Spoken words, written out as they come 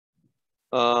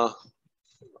Uh,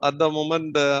 at the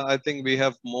moment, I think we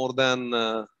have more than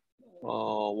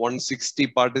 160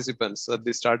 participants at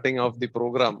the starting of the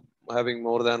program. Having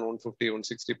more than 150,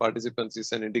 160 participants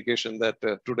is an indication that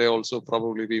today also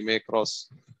probably we may cross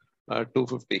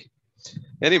 250.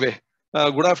 Anyway,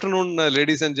 good afternoon,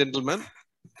 ladies and gentlemen.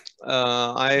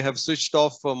 I have switched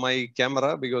off my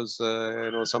camera because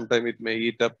sometime it may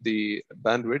eat up the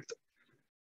bandwidth.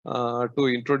 To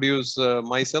introduce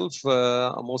myself,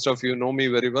 most of you know me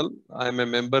very well. I'm a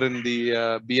member in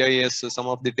the BIS, some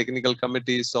of the technical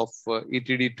committees of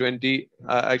ETD 20.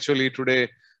 Actually, today,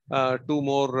 two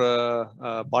more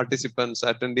participants,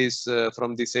 attendees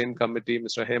from the same committee,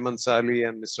 Mr. Hemant Sali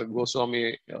and Mr.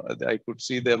 Goswami. I could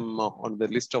see them on the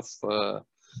list of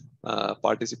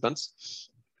participants.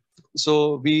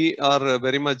 So we are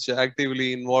very much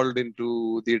actively involved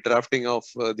into the drafting of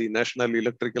the National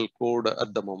Electrical Code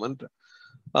at the moment.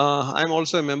 I'm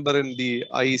also a member in the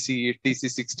IEC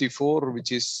TC64,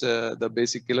 which is the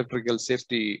basic electrical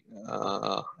safety,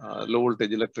 low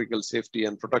voltage electrical safety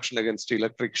and protection against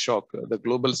electric shock, the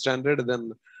global standard,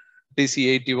 then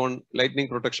TC81 lightning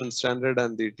protection standard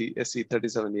and the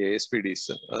SE37A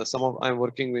SPDs. I'm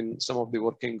working in some of the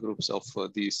working groups of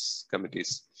these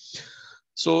committees.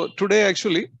 So today,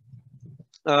 actually,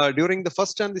 during the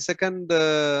first and the second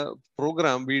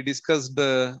program, we discussed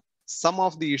some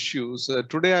of the issues.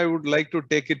 Today, I would like to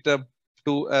take it up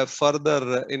to a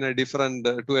further in a different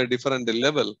to a different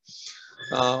level,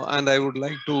 and I would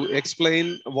like to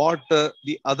explain what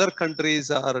the other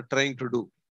countries are trying to do.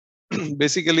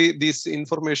 Basically, this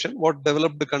information, what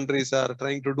developed countries are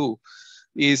trying to do,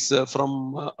 is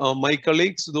from my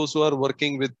colleagues, those who are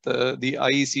working with the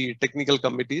IEC technical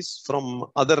committees from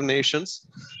other nations,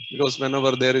 because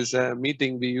whenever there is a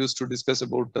meeting, we used to discuss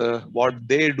about what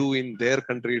they do in their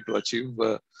country to achieve.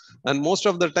 And most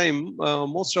of the time,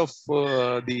 most of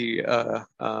the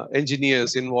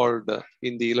engineers involved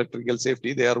in the electrical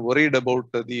safety, they are worried about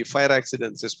the fire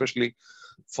accidents, especially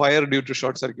fire due to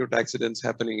short circuit accidents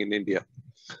happening in India.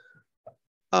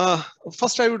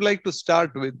 First, I would like to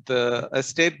start with a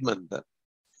statement.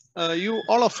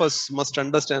 All of us must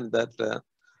understand that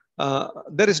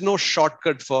there is no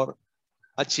shortcut for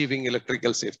achieving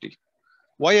electrical safety.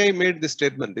 Why I made this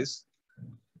statement is,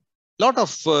 a lot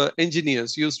of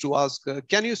engineers used to ask,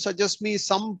 can you suggest me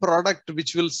some product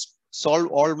which will solve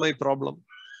all my problem?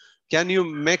 Can you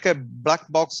make a black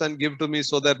box and give to me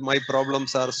so that my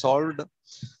problems are solved?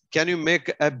 Can you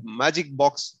make a magic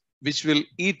box which will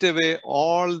eat away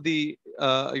all the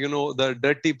the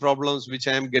dirty problems which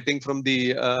I am getting from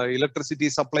the electricity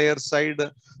supplier side?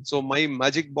 So my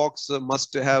magic box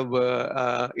must have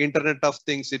Internet of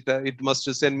Things. It must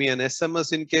send me an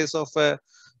SMS in case of a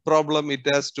problem. It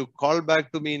has to call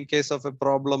back to me in case of a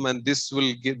problem, and this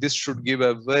should give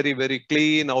a very, very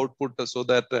clean output so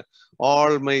that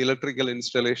all my electrical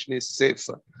installation is safe.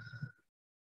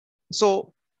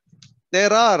 So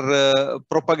there are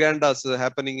propagandas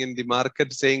happening in the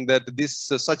market saying that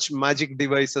such magic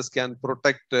devices can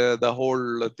protect the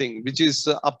whole thing, which is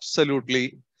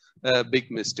absolutely a big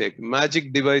mistake.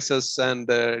 Magic devices and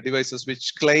devices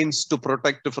which claims to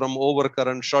protect from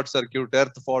overcurrent, short circuit,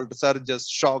 earth fault, surges,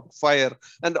 shock, fire,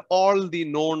 and all the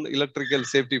known electrical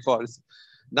safety faults.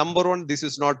 Number one, this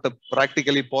is not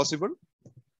practically possible.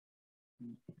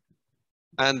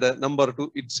 And number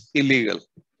two, it's illegal.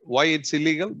 Why it's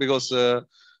illegal? Because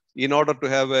in order to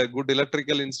have a good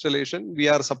electrical installation, we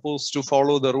are supposed to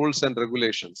follow the rules and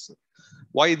regulations.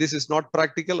 Why this is not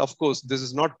practical? Of course, this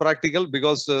is not practical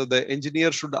because the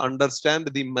engineer should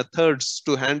understand the methods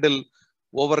to handle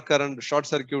overcurrent, short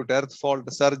circuit, earth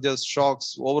fault, surges,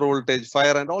 shocks, overvoltage,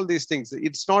 fire, and all these things.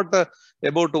 It's not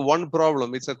about one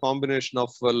problem. It's a combination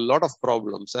of a lot of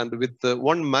problems. And with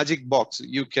one magic box,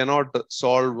 you cannot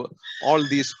solve all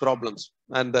these problems.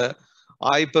 And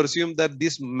I presume that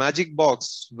this magic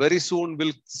box very soon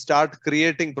will start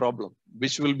creating problem,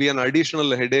 which will be an additional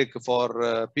headache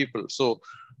for people. So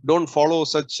don't follow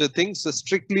such things.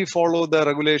 Strictly follow the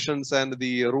regulations and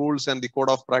the rules and the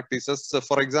code of practices.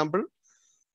 For example,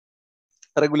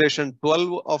 Regulation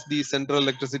 12 of the Central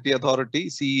Electricity Authority,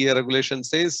 CEA regulation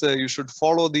says you should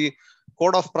follow the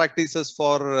code of practices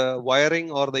for wiring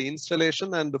or the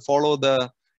installation and follow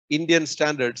the Indian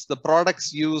standards. The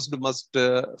products used must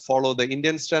follow the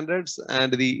Indian standards,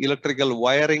 and the electrical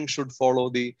wiring should follow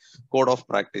the code of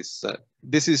practice.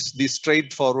 This is the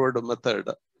straightforward method.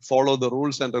 Follow the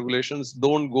rules and regulations.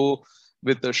 Don't go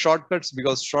with the shortcuts,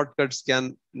 because shortcuts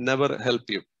can never help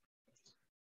you.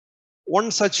 One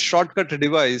such shortcut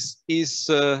device is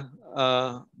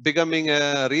becoming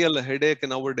a real headache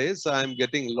nowadays. I'm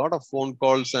getting a lot of phone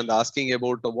calls and asking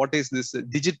about what is this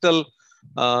digital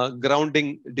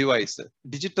grounding device.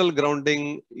 Digital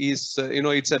grounding is,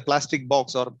 it's a plastic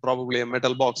box or probably a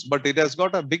metal box, but it has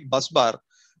got a big bus bar,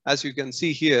 as you can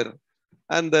see here.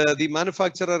 And the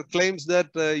manufacturer claims that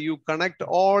you connect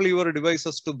all your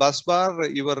devices to bus bar,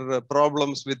 your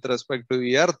problems with respect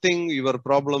to earthing, your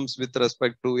problems with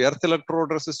respect to earth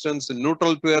electrode resistance,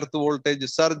 neutral to earth voltage,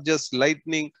 surges,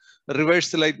 lightning,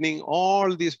 reverse lightning,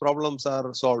 all these problems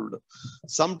are solved.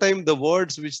 Sometimes the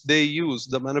words which they use,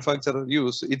 the manufacturer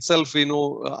use itself,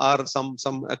 are some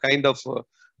kind of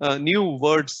new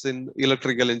words in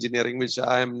electrical engineering, which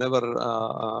I am never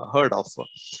heard of.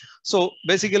 So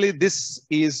basically, this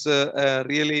is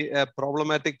really a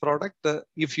problematic product.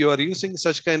 If you are using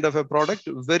such kind of a product,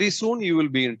 very soon you will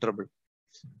be in trouble.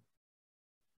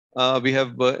 We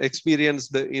have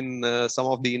experienced in some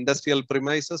of the industrial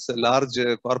premises, large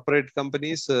corporate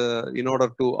companies, in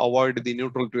order to avoid the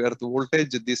neutral to earth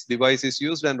voltage, this device is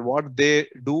used. And what they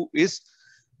do is,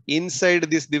 inside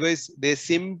this device, they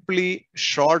simply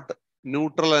short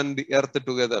neutral and earth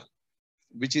together,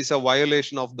 which is a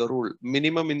violation of the rule.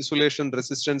 Minimum insulation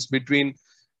resistance between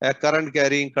a current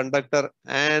carrying conductor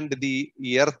and the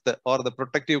earth or the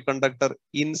protective conductor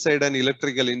inside an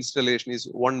electrical installation is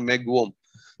 1 meg ohm.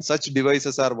 Such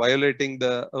devices are violating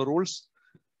the rules.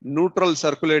 Neutral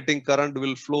circulating current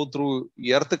will flow through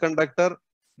earth conductor,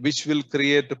 which will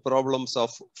create problems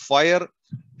of fire,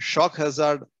 shock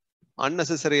hazard,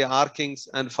 unnecessary arkings,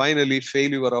 and finally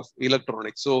failure of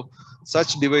electronics. So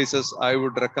such devices I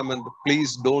would recommend,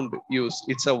 please don't use.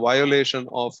 It's a violation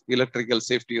of electrical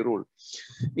safety rule.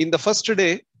 In the first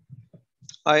day,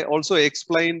 I also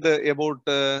explained about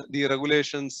the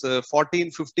regulations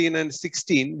 14, 15, and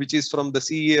 16, which is from the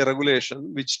CEA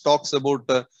regulation, which talks about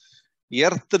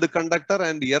earthed conductor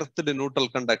and earthed neutral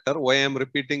conductor. Why I am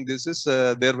repeating this is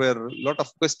there were a lot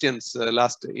of questions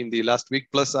in the last week.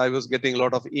 Plus, I was getting a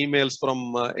lot of emails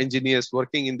from engineers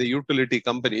working in the utility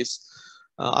companies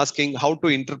asking how to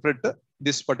interpret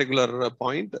this particular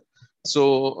point.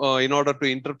 So in order to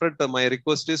interpret, my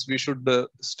request is we should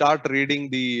start reading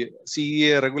the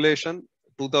CEA regulation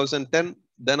 2010,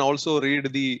 then also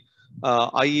read the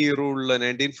IE rule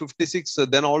 1956,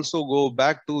 then also go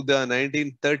back to the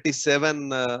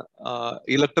 1937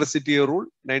 electricity rule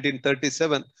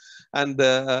 1937, and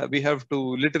we have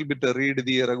to little bit read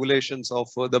the regulations of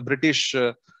the British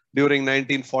during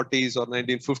 1940s or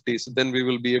 1950s. Then we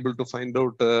will be able to find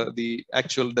out the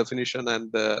actual definition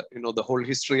and the whole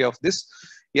history of this.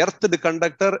 Earthed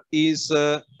conductor is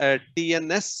a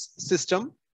TNS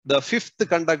system. The fifth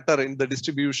conductor in the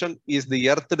distribution is the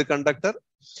earthed conductor.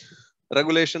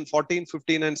 Regulation 14,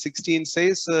 15, and 16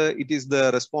 says it is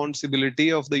the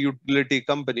responsibility of the utility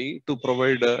company to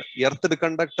provide earthed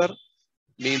conductor,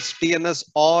 means TNS,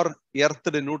 or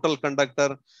earthed neutral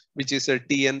conductor, which is a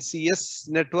TNCS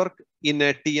network. In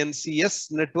a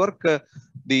TNCS network,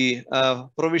 the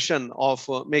provision of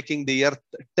making the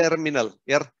earthed terminal,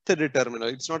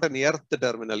 it's not an earth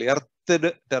terminal,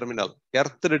 earthed terminal.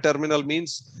 Earthed terminal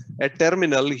means a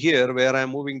terminal here where I am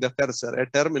moving the cursor, a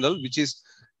terminal which is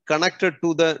connected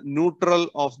to the neutral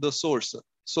of the source.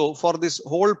 So for this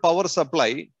whole power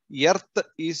supply, earth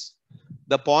is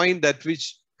the point at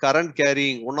which current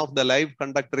carrying one of the live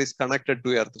conductor is connected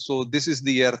to earth. So this is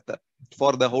the earth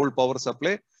for the whole power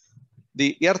supply.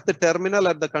 The earth terminal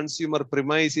at the consumer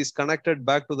premise is connected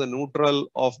back to the neutral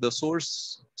of the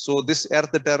source. So this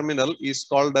earth terminal is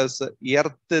called as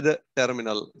earthed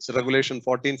terminal. It's regulation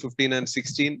 14, 15, and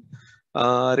 16.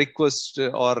 Request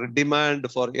or demand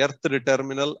for earthed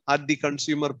terminal at the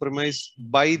consumer premise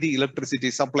by the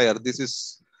electricity supplier. This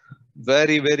is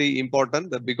very, very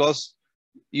important because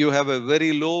you have a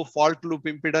very low fault loop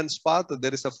impedance path.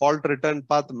 There is a fault return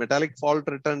path, metallic fault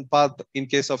return path. In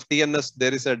case of TNS,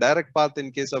 there is a direct path.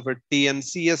 In case of a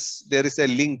TNCS, there is a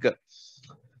link.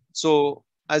 So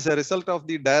as a result of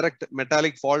the direct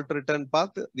metallic fault return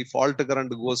path, the fault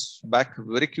current goes back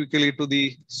very quickly to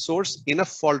the source. Enough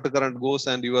fault current goes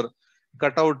and your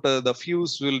cutout, the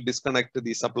fuse will disconnect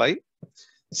the supply.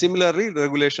 Similarly,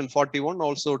 regulation 41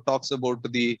 also talks about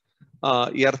the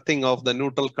earthing of the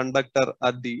neutral conductor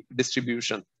at the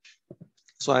distribution.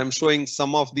 So I am showing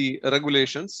some of the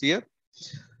regulations here.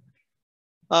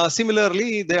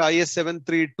 Similarly, the IS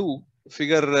 732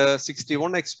 figure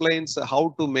 61 explains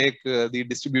how to make the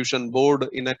distribution board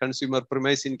in a consumer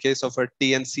premise in case of a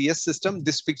TNCS system.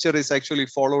 This picture is actually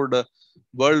followed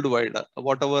worldwide.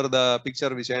 Whatever the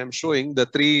picture which I am showing, the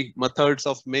three methods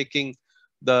of making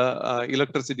the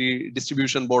electricity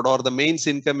distribution board or the mains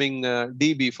incoming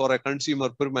DB for a consumer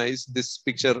premise. This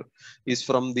picture is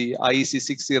from the IEC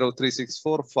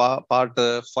 60364 part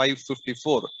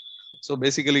 554. So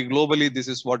basically globally, this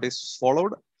is what is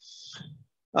followed.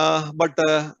 But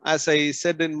as I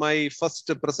said in my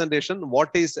first presentation, what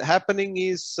is happening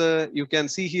is you can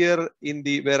see here in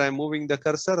the where I'm moving the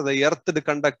cursor, the earthed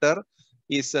conductor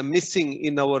is missing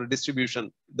in our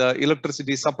distribution. The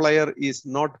electricity supplier is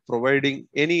not providing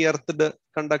any earthed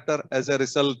conductor. As a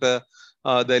result,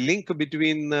 the link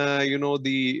between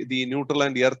the neutral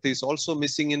and earth is also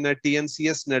missing in a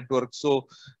TNCS network. So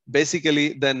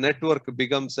basically, the network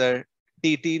becomes a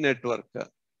TT network.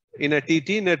 In a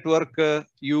TT network,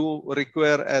 you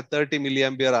require a 30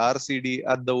 milliampere RCD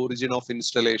at the origin of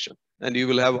installation, and you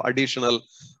will have additional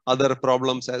other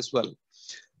problems as well.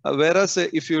 Whereas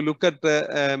if you look at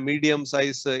a medium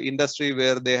size industry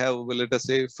where they have, well, let us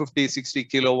say 50, 60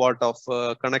 kilowatt of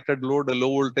connected load, a low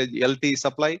voltage LT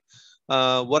supply,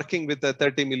 working with a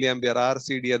 30 milliampere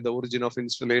RCD at the origin of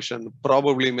installation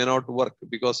probably may not work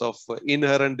because of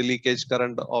inherent leakage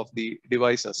current of the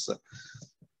devices.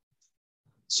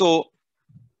 So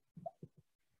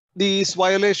these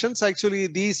violations, actually,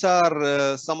 these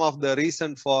are some of the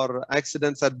reason for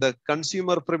accidents at the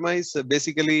consumer premise.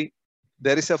 Basically,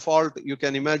 there is a fault. You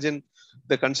can imagine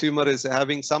the consumer is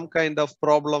having some kind of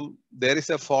problem. There is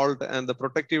a fault and the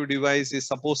protective device is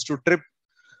supposed to trip.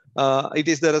 It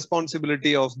is the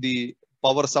responsibility of the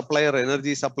power supplier,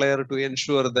 energy supplier to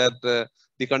ensure that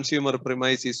the consumer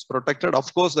premise is protected.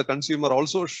 Of course, the consumer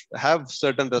also have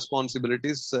certain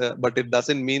responsibilities, but it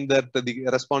doesn't mean that the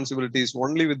responsibility is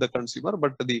only with the consumer,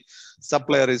 but the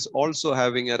supplier is also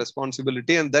having a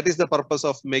responsibility. And that is the purpose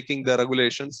of making the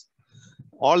regulations.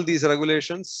 All these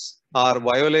regulations are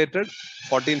violated.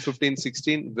 14, 15,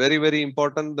 16, very, very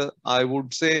important. I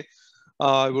would say,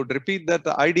 I would repeat that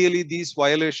ideally these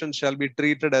violations shall be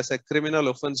treated as a criminal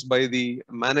offense by the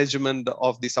management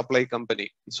of the supply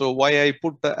company. So why I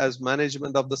put as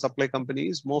management of the supply company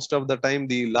is most of the time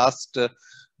the last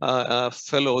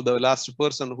fellow, the last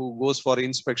person who goes for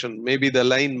inspection, maybe the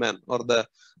lineman or the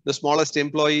smallest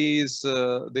employee is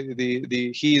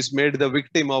he is made the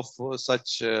victim of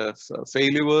such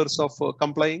failures of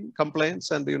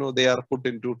compliance, and they are put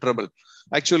into trouble.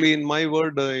 Actually, in my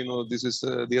word, this is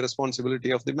the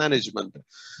responsibility of the management.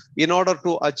 In order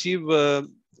to achieve, the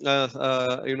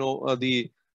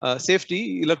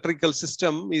safety, electrical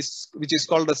system which is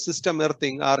called a system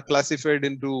earthing, are classified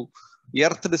into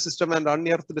earthed system and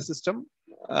unearthed system.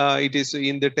 It is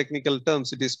in the technical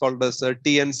terms, it is called as a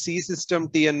TNC system,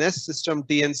 TNS system,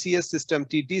 TNCS system,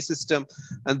 TT system,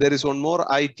 and there is one more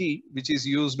IT, which is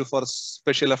used for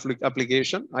special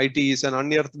application. IT is an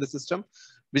unearthed system,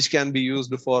 which can be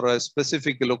used for a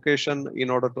specific location in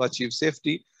order to achieve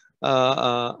safety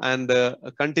and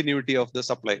continuity of the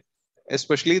supply.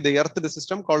 Especially the earthed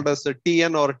system called as a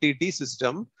TN or TT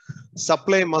system,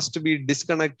 supply must be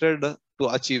disconnected to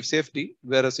achieve safety.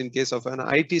 Whereas in case of an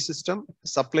IT system,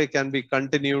 supply can be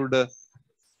continued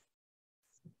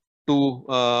to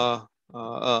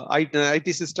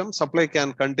IT system, supply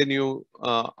can continue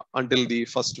until the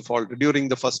first fault, during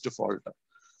the first fault.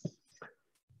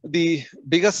 The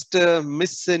biggest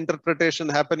misinterpretation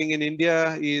happening in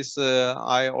India is,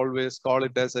 I always call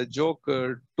it as a joke,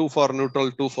 2 for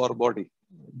neutral, 2 for body.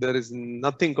 There is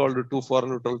nothing called 2 for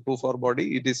neutral, 2 for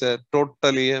body. It is a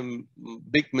totally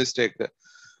big mistake,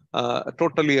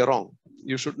 totally wrong.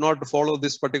 You should not follow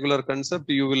this particular concept.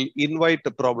 You will invite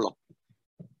a problem.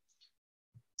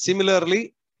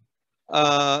 Similarly,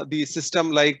 the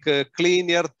system like clean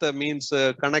earth means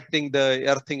connecting the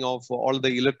earthing of all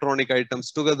the electronic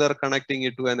items together, connecting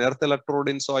it to an earth electrode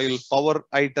in soil, power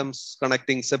items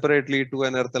connecting separately to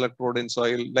an earth electrode in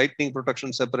soil, lightning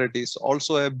protection separate is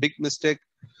also a big mistake.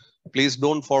 Please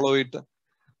don't follow it.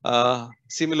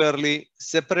 Similarly,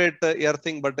 separate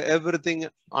earthing, but everything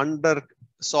under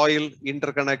soil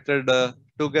interconnected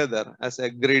together as a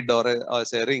grid or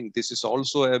as a ring. This is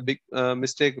also a big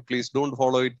mistake. Please don't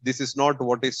follow it. This is not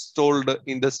what is told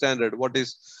in the standard. What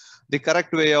is the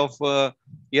correct way of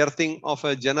earthing of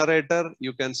a generator?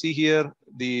 You can see here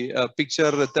the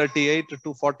picture 38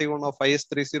 to 41 of IS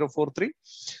 3043.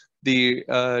 The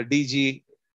DG,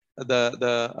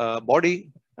 the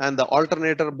body and the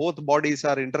alternator, both bodies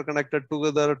are interconnected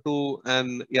together to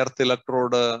an earth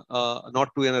electrode, not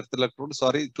to an earth electrode,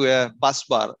 sorry, to a bus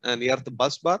bar, an earth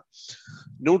bus bar.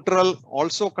 Neutral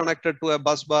also connected to a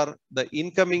bus bar. The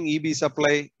incoming EB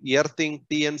supply, earthing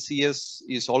TNCS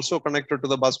is also connected to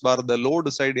the bus bar. The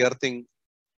load side earthing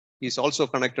is also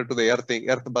connected to the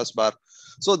earth bus bar.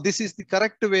 So this is the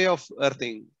correct way of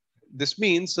earthing. This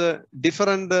means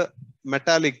different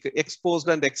metallic exposed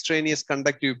and extraneous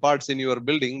conductive parts in your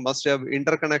building must have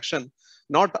interconnection,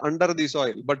 not under the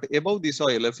soil, but above the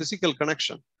soil, a physical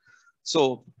connection.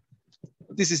 So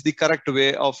this is the correct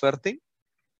way of earthing.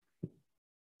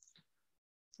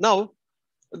 Now,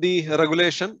 The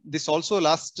regulation, this also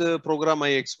last program I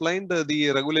explained,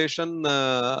 the regulation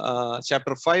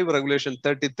chapter 5, regulation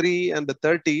 33 and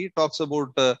 30 talks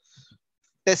about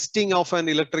testing of an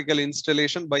electrical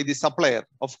installation by the supplier.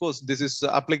 Of course, this is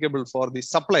applicable for the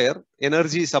supplier,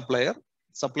 energy supplier.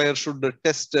 Supplier should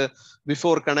test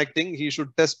before connecting. He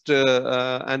should test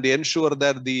and ensure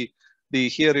that the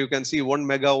here you can see 1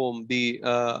 mega ohm, the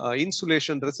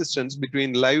insulation resistance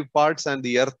between live parts and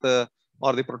the earth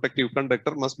or the protective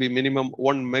conductor must be minimum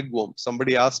 1 meg ohm.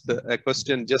 Somebody asked a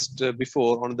question just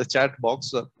before on the chat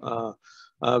box,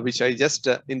 which I just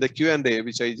in the Q&A,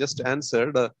 which I just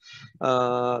answered.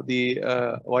 While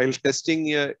testing,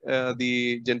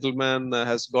 the gentleman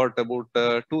has got about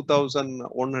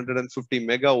 2,150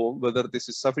 mega ohm. Whether this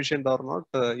is sufficient or not?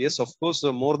 Yes, of course,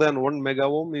 more than 1 mega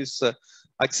ohm is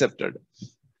accepted.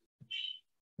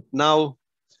 Now,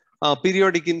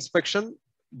 periodic inspection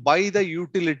by the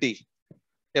utility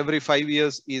every 5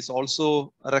 years is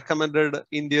also recommended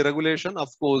in the regulation.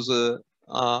 Of course,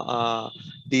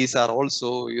 these are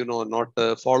also, not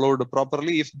followed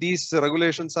properly. If these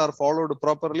regulations are followed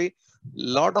properly,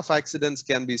 lot of accidents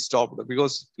can be stopped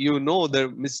because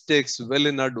the mistakes well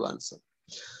in advance.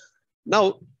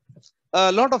 Now, a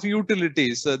lot of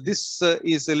utilities. This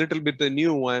is a little bit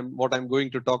new. What I'm going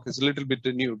to talk is a little bit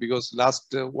new because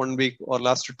last 1 week or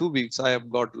last 2 weeks, I have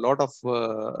got a lot of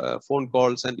phone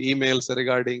calls and emails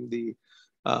regarding the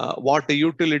what a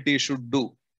utility should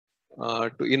do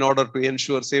in order to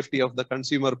ensure safety of the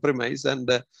consumer premise. And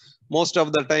most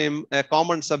of the time, a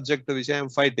common subject which I am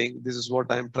fighting, this is what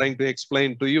I am trying to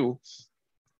explain to you.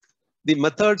 The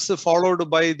methods followed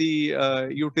by the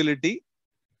utility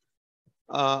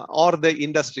or the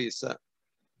industries.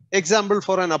 Example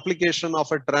for an application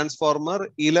of a transformer,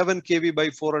 11 kV by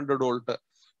 400 volt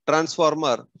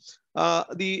transformer.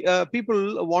 The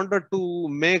people wanted to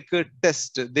make a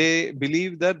test. They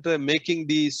believe that making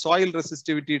the soil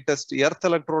resistivity test, earth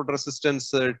electrode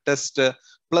resistance test,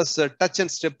 plus touch and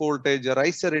step voltage,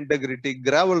 riser integrity,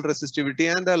 gravel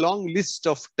resistivity, and a long list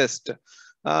of tests.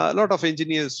 A lot of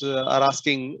engineers are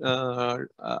asking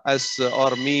us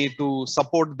or me to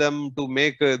support them to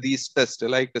make these tests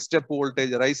like step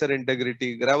voltage, riser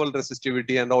integrity, gravel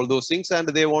resistivity, and all those things. And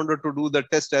they wanted to do the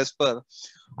test as per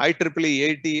IEEE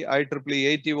 80, IEEE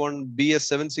 81, BS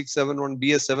 7671,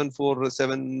 BS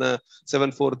 747,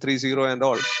 7430, and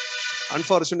all.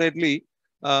 Unfortunately,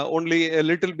 only a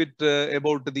little bit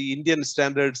about the Indian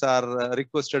standards are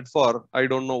requested for. I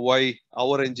don't know why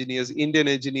our engineers, Indian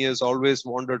engineers, always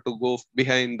wanted to go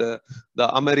behind the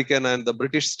American and the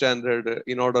British standard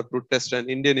in order to test an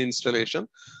Indian installation.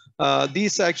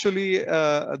 These actually,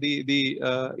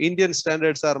 the Indian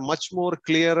standards are much more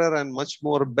clearer and much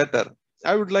more better.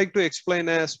 I would like to explain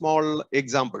a small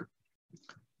example.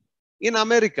 In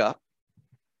America,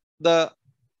 the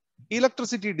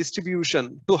electricity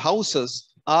distribution to houses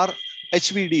are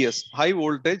HVDS, high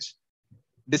voltage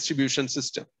distribution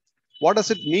system. What does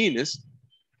it mean is,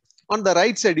 on the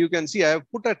right side, you can see I have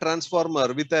put a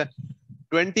transformer with a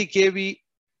 20 kV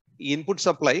input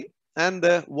supply and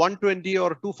 120 or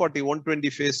 240, 120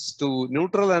 phase to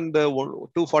neutral and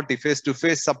 240 phase to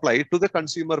phase supply to the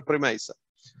consumer premise.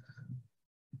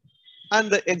 And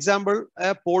the example,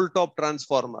 a pole top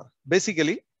transformer.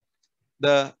 Basically,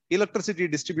 the electricity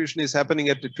distribution is happening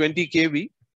at 20 kV,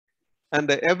 and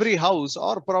every house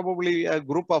or probably a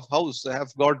group of houses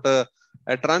have got a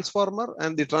transformer,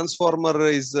 and the transformer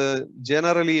is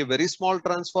generally a very small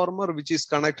transformer which is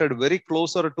connected very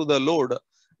closer to the load.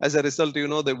 As a result,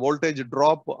 the voltage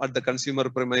drop at the consumer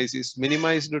premise is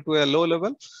minimized to a low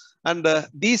level. And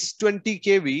these 20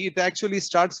 kV, it actually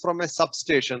starts from a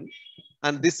substation.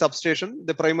 And this substation,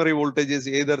 the primary voltage is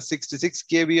either 66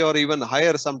 kV or even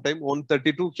higher, sometime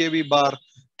 132 kV bar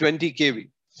 20 kV.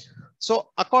 So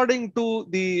according to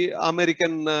the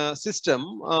American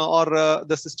system or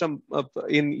the system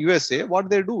in USA, what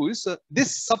they do is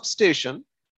this substation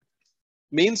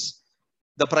means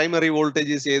the primary voltage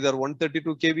is either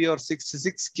 132 kV or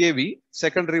 66 kV.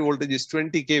 Secondary voltage is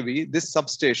 20 kV. This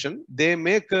substation, they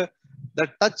make the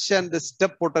touch and the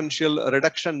step potential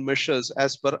reduction measures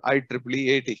as per IEEE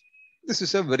 80. This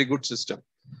is a very good system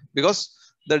because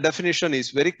the definition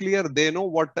is very clear. They know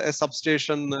what a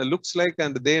substation looks like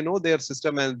and they know their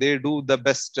system and they do the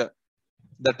best.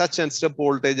 The touch and step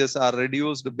voltages are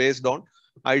reduced based on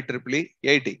IEEE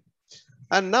 80.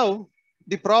 And now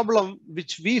the problem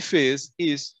which we face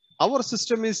is our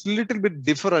system is a little bit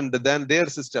different than their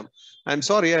system. I'm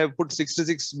sorry, I have put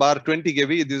 66 bar 20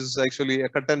 kV. This is actually a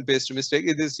cut and paste mistake.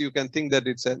 It is, you can think that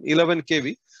it's an 11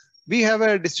 kV. We have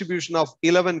a distribution of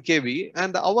 11 kV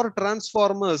and our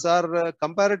transformers are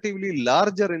comparatively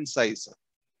larger in size.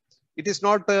 It is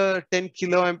not 10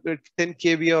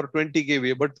 kVA or 20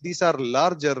 kVA, but these are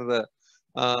larger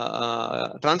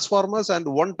transformers, and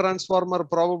one transformer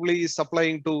probably is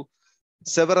supplying to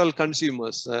several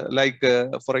consumers,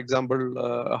 for example,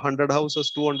 100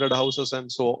 houses, 200 houses, and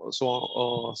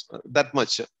that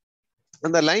much.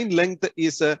 And the line length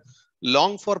is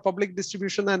long for public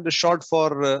distribution and short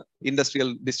for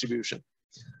industrial distribution.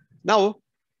 Now,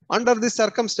 under this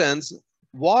circumstance,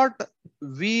 what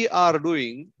we are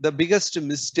doing, the biggest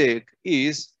mistake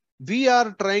is we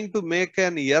are trying to make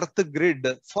an earth grid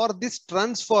for this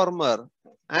transformer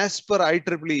as per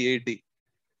IEEE 80.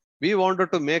 We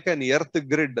wanted to make an earth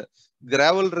grid,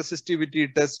 gravel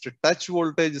resistivity test, touch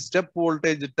voltage, step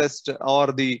voltage test,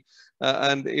 or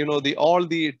all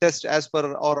the test as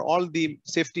per, or all the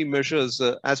safety measures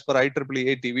as per IEEE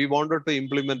 80. We wanted to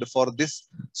implement for this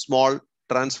small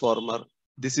transformer.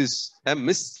 This is a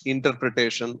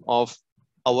misinterpretation of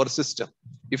our system.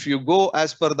 If you go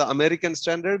as per the American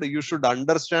standard, you should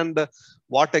understand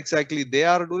what exactly they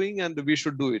are doing, and we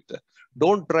should do it.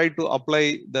 Don't try to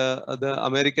apply the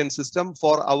American system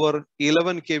for our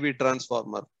 11 kV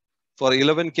transformer. For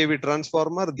 11 kV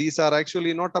transformer, these are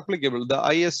actually not applicable. The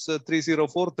IS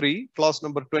 3043, clause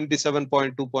number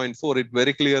 27.2.4, it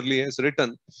very clearly has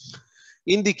written,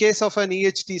 in the case of an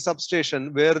EHT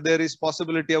substation where there is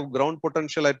possibility of ground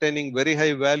potential attaining very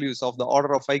high values of the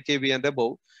order of 5 kV and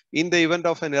above, in the event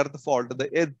of an earth fault,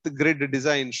 the earth grid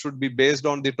design should be based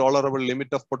on the tolerable limit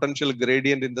of potential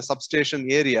gradient in the substation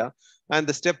area and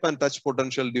the step and touch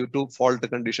potential due to fault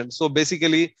conditions. So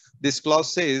basically, this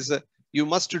clause says you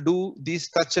must do these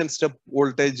touch and step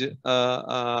voltage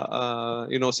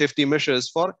safety measures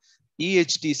for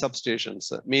EHT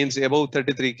substations, means above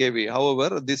 33 kV.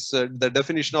 However, the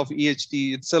definition of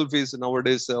EHT itself is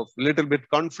nowadays a little bit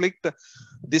conflict.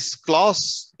 This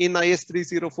clause in IS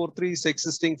 3043 is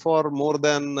existing for more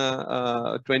than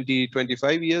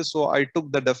 25 years. So I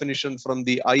took the definition from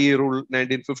the IE rule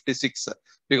 1956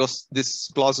 because this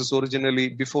clause is originally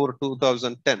before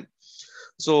 2010.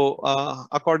 So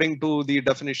according to the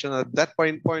definition at that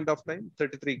point of time,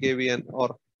 33 kV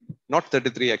or not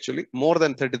 33 actually, more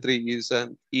than 33 is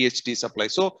an EHT supply.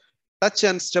 So touch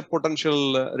and step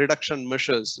potential reduction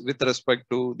measures with respect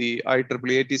to the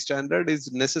IEEE 80 standard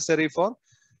is necessary for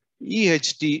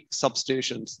EHT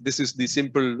substations. This is the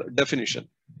simple definition.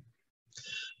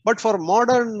 But for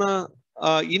modern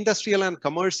industrial and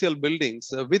commercial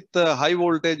buildings with high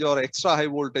voltage or extra high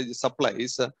voltage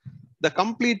supplies, the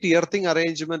complete earthing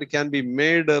arrangement can be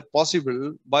made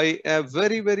possible by a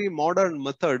very, very modern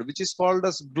method, which is called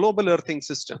as global earthing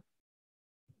system.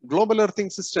 Global earthing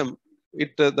system,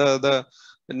 the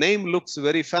name looks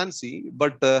very fancy,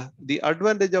 but the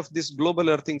advantage of this global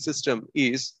earthing system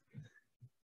is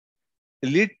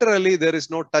literally there is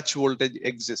no touch voltage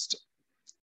exist.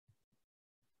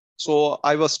 So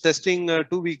I was testing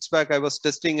 2 weeks back, I was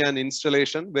testing an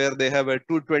installation where they have a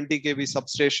 220 kV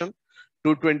substation,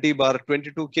 220 bar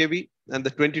 22 kV, and the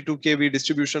 22 kV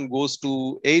distribution goes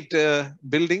to 8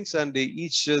 buildings, and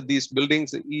each of these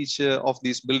buildings,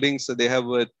 they have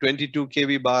 22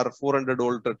 kV bar 400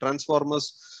 volt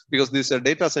transformers, because this is a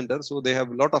data center, so they have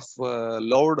a lot of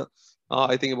load,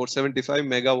 I think about 75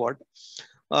 megawatt.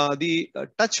 The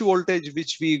touch voltage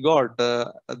which we got,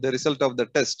 the result of the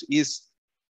test is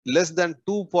less than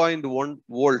 2.1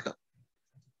 volt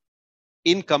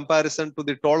in comparison to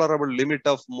the tolerable limit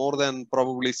of more than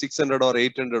probably 600 or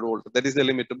 800 volt. That is the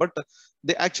limit, but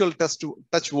the actual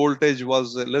touch voltage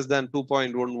was less than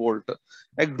 2.1 volt.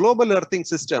 A global earthing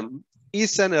system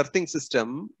is an earthing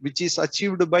system which is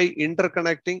achieved by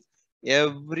interconnecting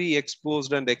every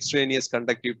exposed and extraneous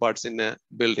conductive parts in a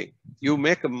building. You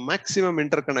make a maximum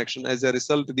interconnection. As a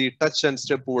result, the touch and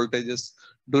step voltages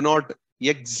do not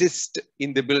exist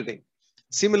in the building.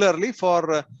 Similarly,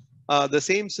 for the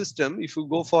same system, if you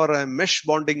go for a mesh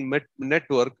bonding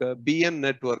network, BN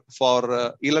network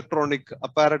for electronic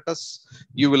apparatus,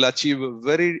 you will achieve a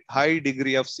very high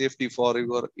degree of safety for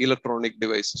your electronic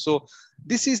device. So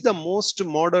this is the most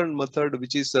modern method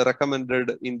which is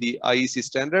recommended in the IEC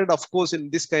standard. Of course,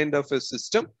 in this kind of a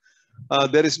system,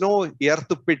 there is no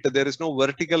earth pit, there is no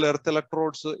vertical earth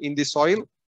electrodes in the soil.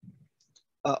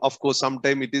 Of course,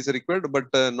 sometime it is required, but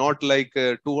not like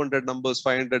 200 numbers,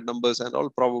 500 numbers, and all,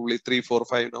 probably 3, 4,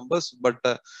 5 numbers. But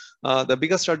the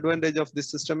biggest advantage of this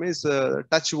system is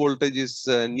touch voltage is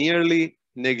nearly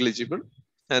negligible,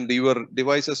 and your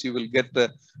devices, you will get a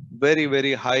very,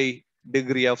 very high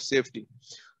degree of safety.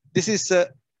 This is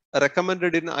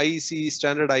recommended in IEC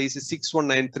standard IEC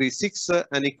 61936.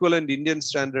 An equivalent Indian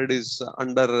standard is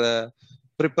under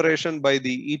preparation by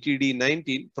the ETD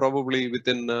 19. Probably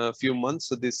within a few months,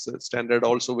 this standard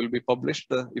also will be published.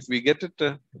 If we get it,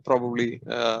 probably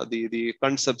the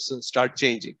concepts start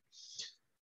changing.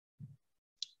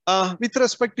 With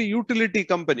respect to utility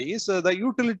companies,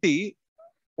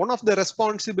 one of the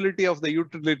responsibility of the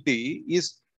utility is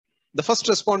the first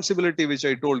responsibility, which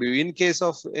I told you, in case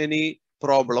of any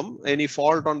problem, any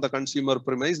fault on the consumer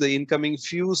premise, the incoming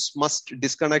fuse must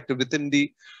disconnect within the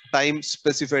time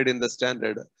specified in the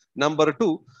standard. Number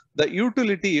two, the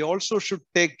utility also should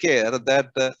take care that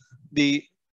the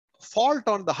fault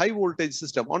on the high voltage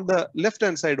system, on the left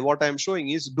hand side, what I am showing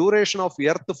is duration of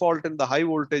earth fault in the high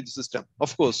voltage system.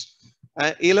 Of course,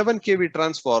 11 kV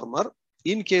transformer,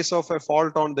 in case of a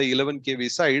fault on the 11 kV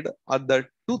side, at the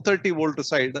 230 volt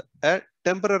side, a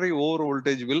temporary over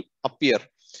voltage will appear.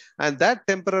 And that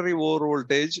temporary over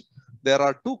voltage, there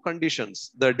are two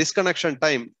conditions: the disconnection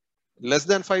time less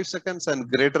than 5 seconds and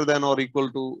greater than or equal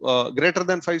to greater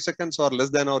than 5 seconds or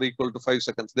less than or equal to 5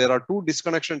 seconds. There are two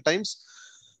disconnection times.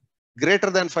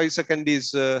 Greater than 5 seconds is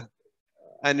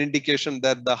an indication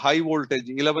that the high voltage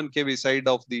 11 kV side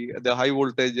of the high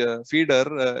voltage feeder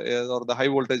or the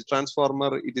high voltage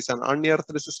transformer, it is an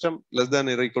unearthed system. Less than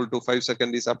or equal to 5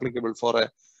 seconds is applicable for a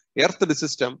earthed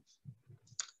system.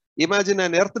 Imagine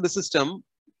an earthed system,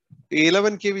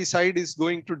 11 kV side is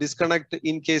going to disconnect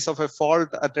in case of a fault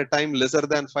at a time lesser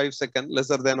than 5 seconds,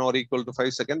 lesser than or equal to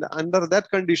 5 seconds. Under that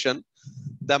condition,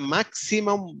 the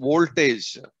maximum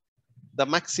voltage, the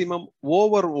maximum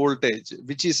over voltage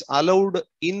which is allowed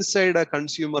inside a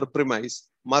consumer premise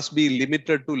must be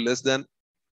limited to less than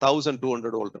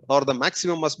 1200 volt, or the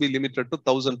maximum must be limited to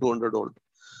 1200 volt.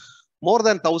 More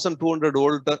than 1200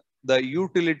 volt, the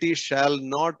utility shall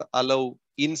not allow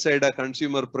inside a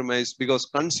consumer premise, because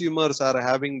consumers are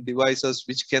having devices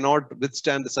which cannot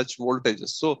withstand such voltages.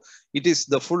 So it is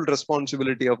the full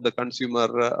responsibility of the consumer,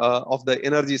 of the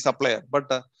energy supplier.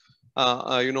 But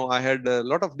I had a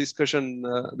lot of discussion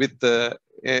with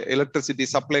electricity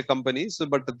supply companies,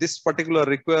 but this particular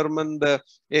requirement,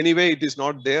 anyway, it is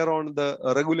not there on the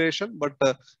regulation, but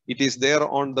it is there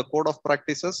on the code of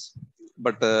practices.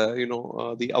 But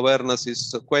the awareness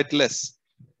is quite less.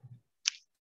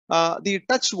 The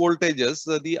touch voltages,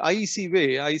 the IEC way,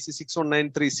 IEC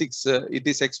 61936, it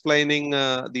is explaining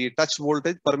the touch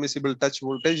voltage, permissible touch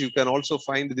voltage. You can also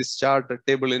find this chart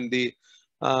table in the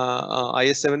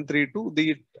IS 732.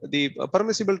 The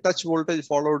permissible touch voltage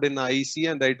followed in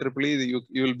IEC and IEEE,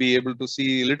 you will be able to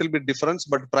see a little bit difference,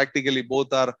 but practically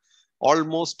both are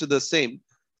almost the same.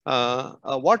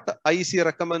 What IEC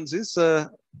recommends is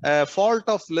a fault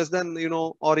of less than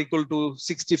or equal to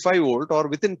 65 volt, or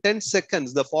within 10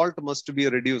 seconds the fault must be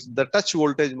reduced. The touch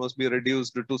voltage must be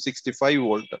reduced to 65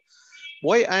 volt.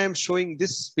 Why I am showing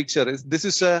this picture is this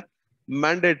is a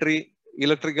mandatory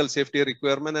electrical safety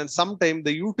requirement, and sometimes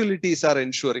the utilities are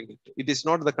ensuring it. It is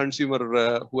not the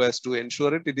consumer who has to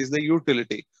ensure it, it is the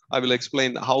utility. I will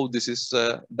explain how this is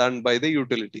done by the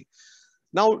utility.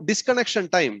 Now, disconnection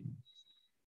time.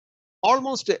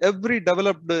 Almost every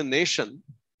developed nation,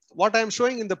 what I am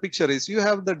showing in the picture is you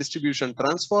have the distribution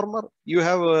transformer, you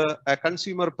have a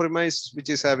consumer premise which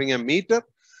is having a meter.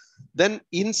 Then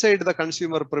inside the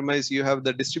consumer premise, you have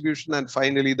the distribution, and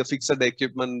finally the fixed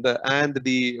equipment and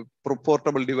the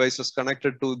portable devices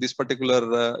connected to this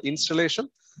particular installation.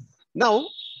 Now,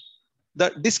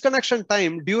 the disconnection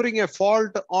time during a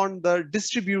fault on the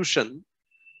distribution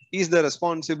is the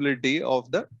responsibility of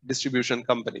the distribution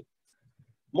company.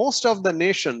 Most of the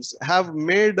nations have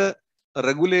made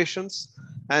regulations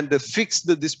and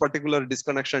fixed this particular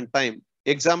disconnection time.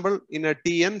 Example, in a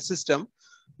TN system,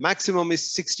 maximum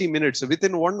is 60 minutes.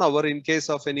 Within 1 hour, in case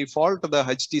of any fault, the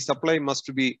HT supply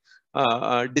must be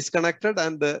disconnected,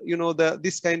 and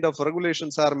this kind of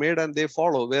regulations are made and they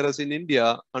follow. Whereas in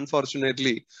India,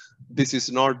 unfortunately, this is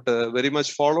not very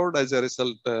much followed. As a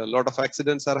result, a lot of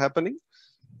accidents are happening.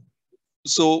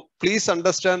 So please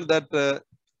understand that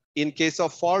in case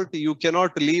of fault, you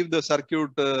cannot leave the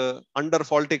circuit under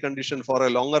faulty condition for a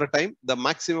longer time. The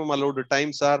maximum allowed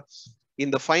times are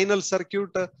in the final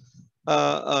circuit.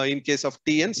 In case of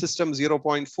TN system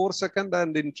 0.4 second,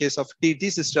 and in case of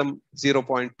TT system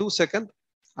 0.2 second.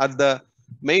 At the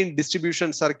main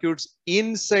distribution circuits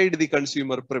inside the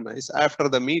consumer premise after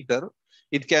the meter,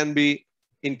 it can be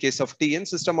in case of TN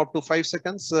system up to 5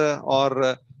 seconds,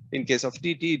 or in case of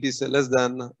TT it is less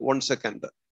than 1 second.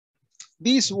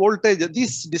 These voltage,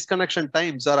 these disconnection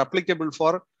times are applicable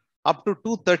for up to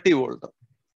 230 volt.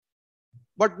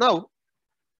 But now,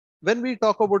 when we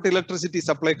talk about electricity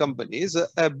supply companies,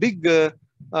 a big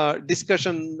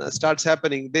discussion starts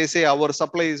happening. They say our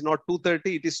supply is not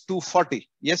 230, it is 240.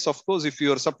 Yes, of course, if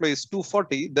your supply is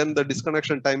 240, then the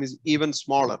disconnection time is even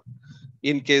smaller.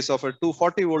 In case of a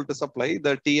 240 volt supply,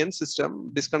 the TN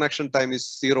system disconnection time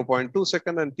is 0.2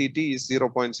 second and TT is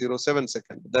 0.07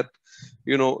 second. That,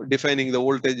 defining the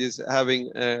voltage is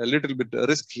having a little bit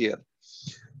risk here.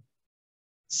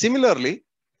 Similarly,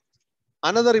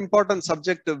 another important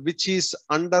subject which is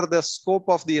under the scope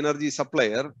of the energy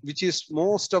supplier, which is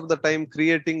most of the time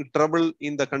creating trouble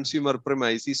in the consumer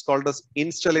premise, is called as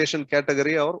installation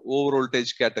category or over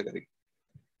voltage category.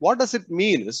 What does it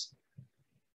mean is,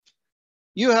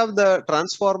 you have the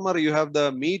transformer, you have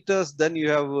the meters, then you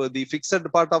have the fixed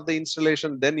part of the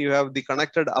installation, then you have the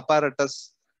connected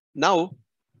apparatus. Now,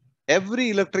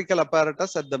 every electrical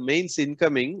apparatus at the mains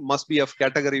incoming must be of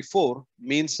category 4,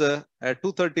 means a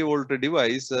 230 volt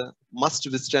device must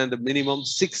withstand a minimum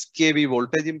 6 kV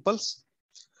voltage impulse.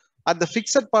 At the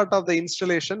fixed part of the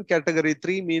installation, category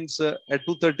 3 means a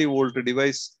 230 volt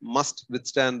device must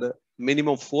withstand a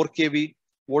minimum 4 kV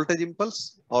voltage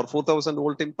impulse or 4000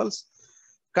 volt impulse.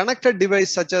 Connected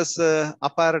device such as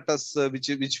apparatus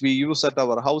which we use at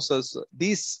our houses,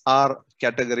 these are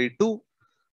category 2.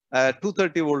 A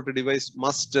 230 volt device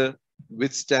must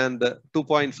withstand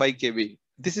 2.5 kV.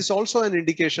 This is also an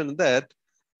indication that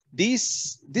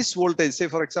this voltage, say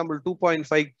for example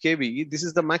 2.5 kV, this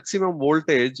is the maximum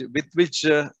voltage with which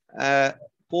a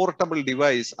portable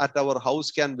device at our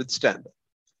house can withstand.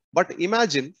 But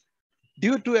imagine,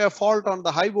 due to a fault on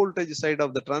the high voltage side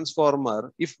of the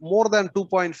transformer, if more than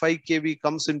 2.5 kV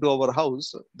comes into our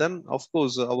house, then of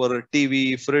course our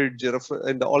TV, fridge,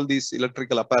 and all these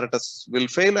electrical apparatus will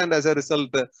fail. And as a result,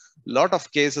 a lot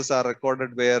of cases are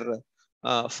recorded where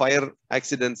fire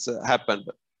accidents happened.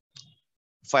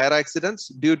 Fire accidents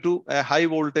due to a high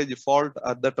voltage fault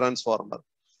at the transformer.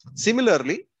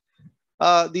 Similarly,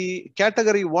 the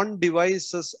category 1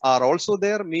 devices are also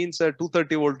there, means a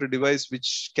 230 volt device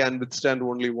which can withstand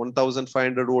only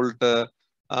 1500 volt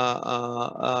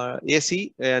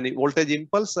AC and voltage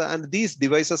impulse. And these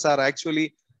devices are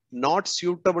actually not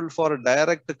suitable for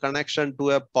direct connection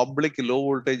to a public low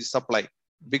voltage supply,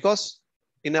 because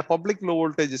in a public low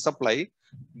voltage supply,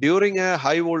 during a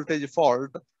high voltage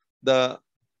fault, the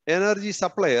energy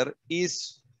supplier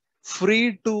is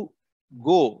free to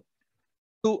go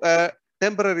to a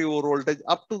temporary over voltage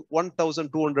up to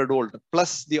 1200 volt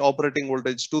plus the operating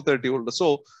voltage 230 volt.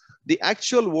 So the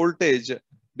actual voltage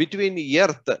between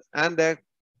earth and a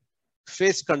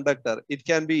phase conductor, it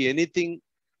can be anything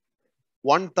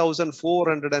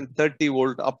 1430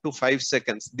 volt up to 5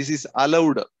 seconds. This is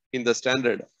allowed in the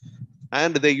standard.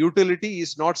 And the utility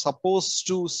is not supposed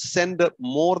to send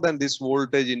more than this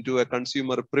voltage into a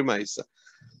consumer premise.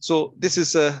 So this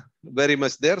is very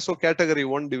much there. So category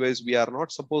 1 device, we are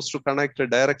not supposed to connect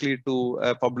directly to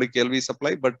a public LV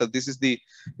supply, but this is the,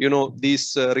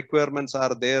 these requirements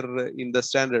are there in the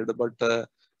standard, but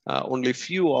only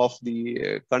few of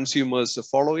the consumers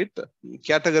follow it.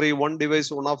 Category 1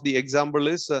 device, one of the example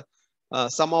is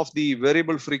some of the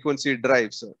variable frequency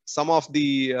drives, some of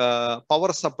the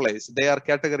power supplies, they are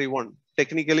category 1.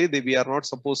 Technically, we are not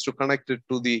supposed to connect it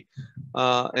to the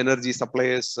energy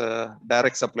suppliers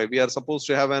direct supply. We are supposed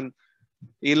to have an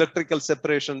electrical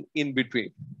separation in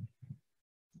between.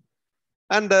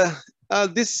 And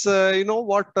this,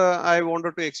 what I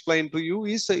wanted to explain to you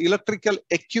is electrical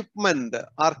equipment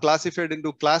are classified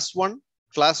into class 1.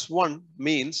 Class 1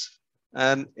 means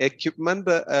an equipment,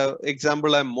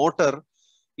 example, a motor.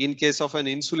 In case of an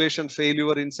insulation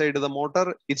failure inside the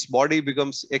motor, its body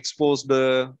becomes exposed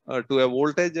to a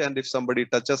voltage, and if somebody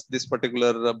touches this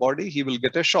particular body, he will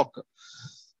get a shock.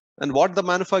 And what the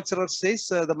manufacturer says,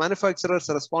 the manufacturer's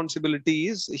responsibility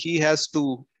is he has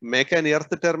to make an earth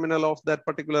terminal of that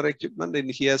particular equipment, and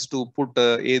he has to put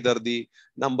either the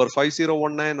number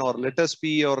 5019 or letters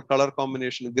P or color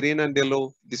combination green and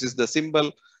yellow. This is the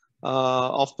symbol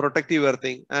of protective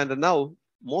earthing. And now,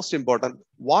 most important,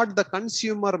 what the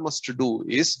consumer must do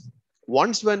is,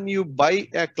 once when you buy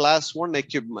a class 1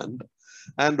 equipment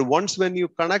and once when you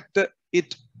connect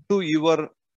it to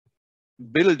your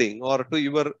building or to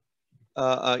your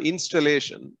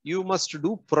installation, you must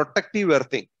do protective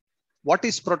earthing. What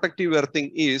is protective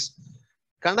earthing is,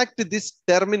 connect this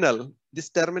terminal. This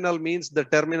terminal means the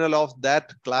terminal of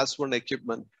that class 1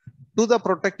 equipment to the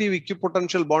protective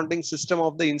equipotential bonding system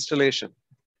of the installation.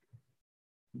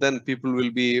 Then people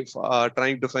will be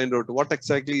trying to find out what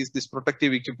exactly is this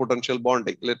protective equipotential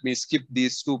bonding. Let me skip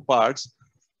these two parts.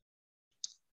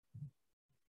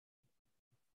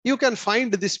 You can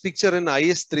find this picture in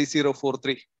IS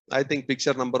 3043. I think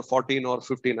picture number 14 or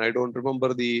 15. I don't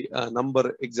remember the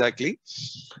number exactly.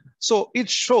 So it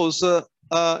shows,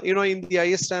 in the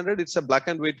IS standard, it's a black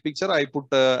and white picture. I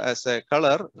put as a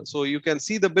color. So you can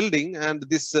see the building and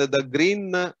this, the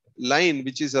green line,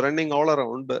 which is running all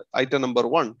around item number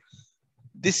 1.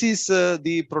 This is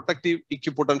the protective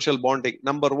equipotential bonding.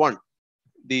 Number 1,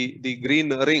 the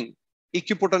green ring,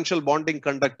 equipotential bonding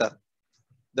conductor.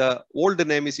 The old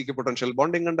name is equipotential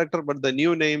bonding conductor, but the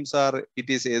new names are, it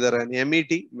is either an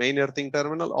MET, main earthing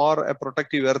terminal, or a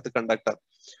protective earth conductor.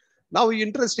 Now,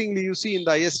 interestingly, you see in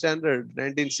the IS standard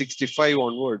 1965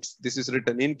 onwards, this is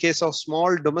written: in case of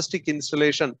small domestic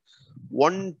installation,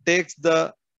 one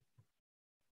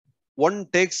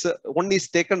is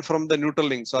taken from the neutral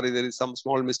link. Sorry, there is some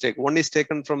small mistake. One is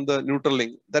taken from the neutral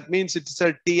link. That means it's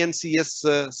a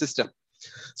TNCS system.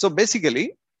 So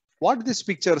basically, what this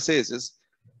picture says is,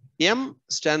 M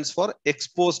stands for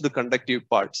exposed conductive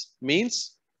parts,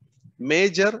 means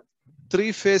major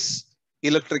three-phase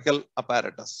electrical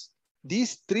apparatus.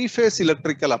 These three-phase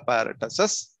electrical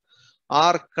apparatuses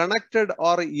are connected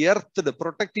or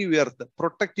protective earthed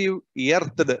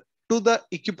to the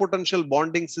equipotential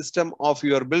bonding system of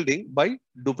your building by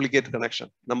duplicate connection.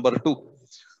 Number 2,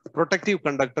 protective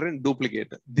conductor in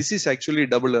duplicate. This is actually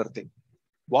double earthing.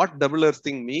 What double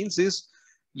earthing means is,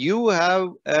 you have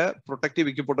a protective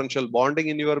equipotential bonding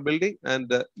in your building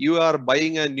and you are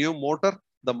buying a new motor.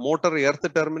 The motor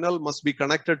earth terminal must be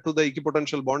connected to the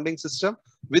equipotential bonding system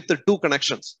with the 2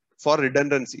 connections for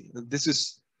redundancy. This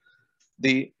is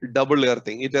the double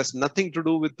earthing. It has nothing to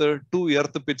do with the 2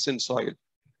 earth pits in soil.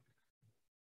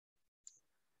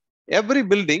 Every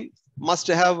building must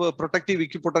have a protective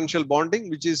equipotential bonding,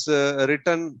 which is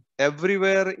written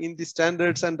everywhere in the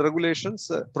standards and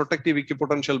regulations. Protective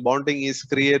equipotential bonding is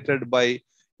created by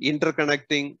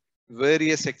interconnecting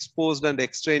various exposed and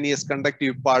extraneous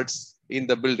conductive parts in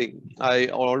the building. I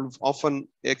often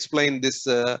explain this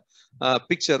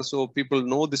picture so people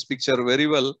know this picture very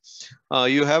well.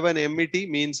 You have an MET,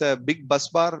 means a big bus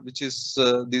bar, which is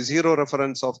the zero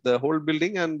reference of the whole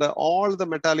building, and all the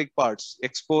metallic parts,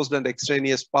 exposed and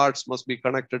extraneous parts, must be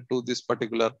connected to this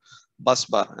particular bus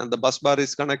bar. And the bus bar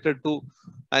is connected to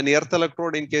an earth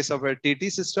electrode in case of a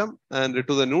TT system, and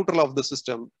to the neutral of the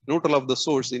system, neutral of the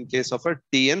source in case of a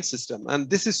TN system. And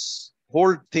this is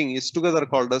whole thing is together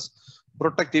called as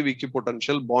protective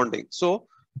equipotential bonding. So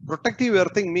protective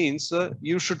earthing means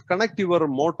you should connect your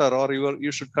motor or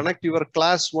you should connect your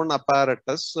class 1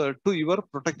 apparatus to your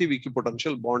protective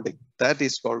equipotential bonding. That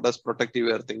is called as protective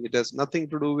earthing. It has nothing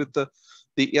to do with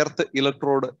the earth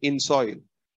electrode in soil.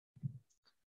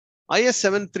 IS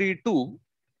 732,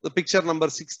 the picture number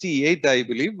 68, I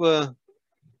believe,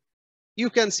 you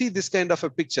can see this kind of a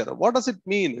picture. What does it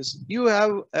mean is, you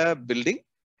have a building.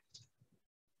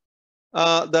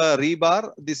 The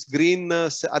rebar, this green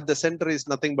at the center is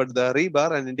nothing but the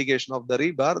rebar, an indication of the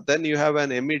rebar. Then you have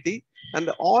an MET, and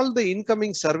all the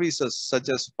incoming services such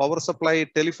as power supply,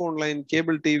 telephone line,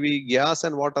 cable TV, gas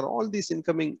and water, all these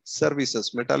incoming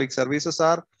services, metallic services,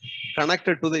 are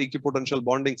connected to the equipotential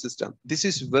bonding system. This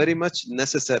is very much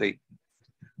necessary.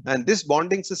 And this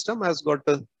bonding system has got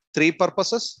 3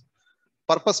 purposes.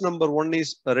 Purpose number 1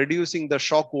 is reducing the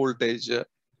shock voltage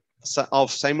of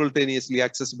simultaneously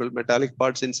accessible metallic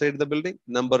parts inside the building.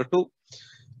 Number 2,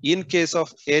 in case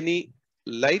of any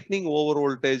lightning over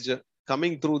voltage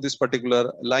coming through this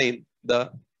particular line,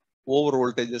 the over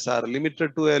voltages are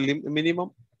limited to a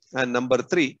minimum. And number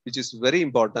 3, which is very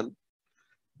important,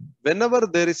 whenever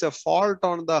there is a fault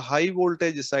on the high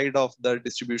voltage side of the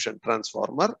distribution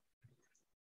transformer,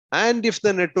 and if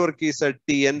the network is a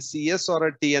TNCS or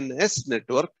a TNS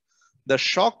network, the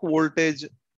shock voltage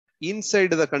inside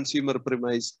the consumer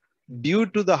premise due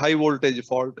to the high voltage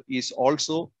fault is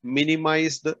also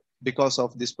minimized because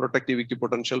of this protective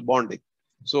equipotential bonding.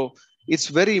 So it's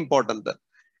very important that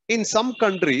in some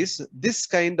countries, this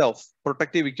kind of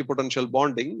protective equipotential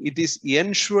bonding, it is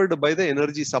ensured by the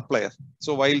energy supplier.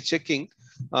 So while checking,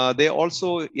 they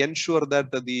also ensure that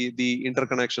the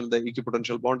interconnection, the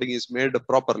equipotential bonding is made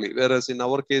properly. Whereas in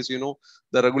our case,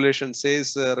 the regulation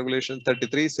says, regulation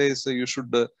 33 says you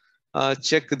should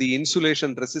check the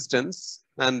insulation resistance,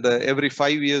 and every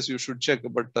 5 years you should check,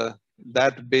 but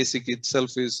that basic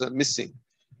itself is missing.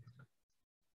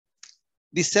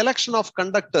 The selection of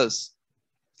conductors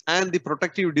and the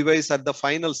protective device at the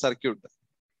final circuit,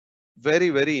 very,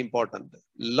 very important.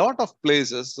 Lot of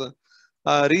places,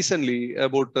 recently,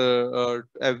 about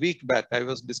a week back, I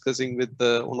was discussing with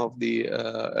one of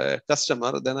the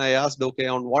customer. Then I asked, okay,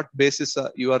 on what basis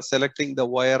you are selecting the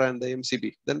wire and the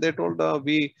MCB? Then they told,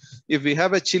 if we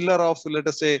have a chiller of, let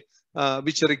us say,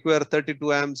 which require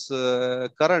 32 amps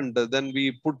current, then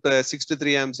we put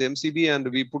 63 amps MCB and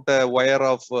we put a wire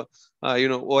of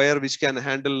wire which can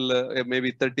handle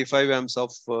maybe 35 amps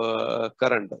of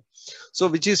current. So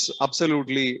which is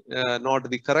absolutely not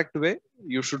the correct way.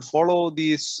 You should follow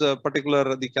these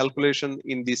the calculation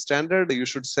in the standard. You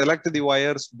should select the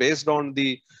wires based on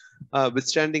the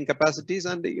withstanding capacities,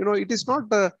 and it is not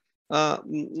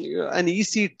an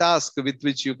easy task with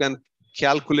which you can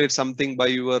calculate something by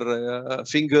your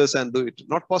fingers and do it.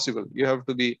 Not possible. You have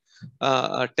to be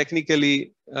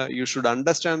technically, you should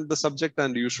understand the subject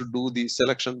and you should do the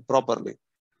selection properly.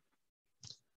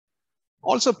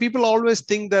 Also, people always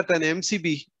think that an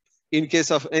MCB, in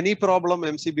case of any problem,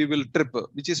 MCB will trip,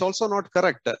 which is also not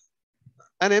correct.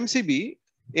 An MCB,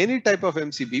 any type of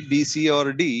MCB, B, C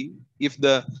or D, if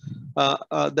the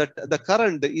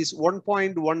current is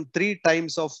 1.13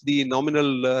 times of the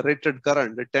nominal rated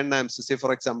current, 10 amps, say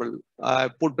for example, I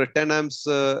put 10 amps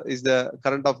is the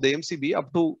current of the MCB,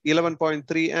 up to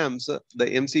 11.3 amps, the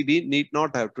MCB need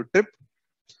not have to trip.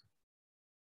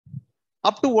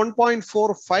 Up to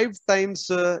 1.45 times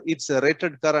its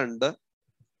rated current,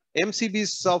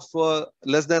 MCBs of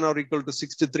less than or equal to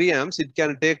 63 amps, it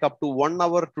can take up to 1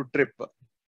 hour to trip.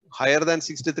 Higher than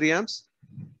 63 amps,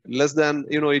 less than,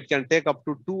 it can take up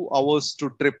to 2 hours to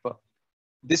trip.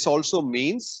 This also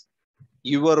means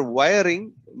your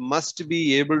wiring must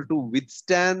be able to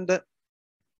withstand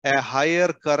a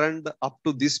higher current up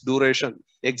to this duration.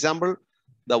 Example,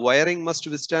 the wiring must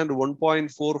withstand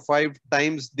 1.45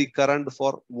 times the current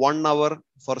for 1 hour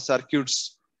for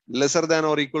circuits lesser than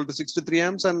or equal to 63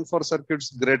 amps, and for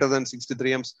circuits greater than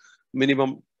 63 amps,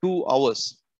 minimum 2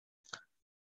 hours.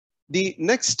 The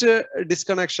next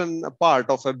disconnection part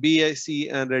of a BIC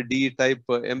and a D type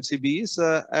MCB is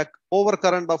a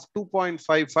overcurrent of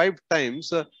 2.55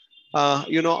 times,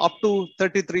 up to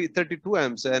 32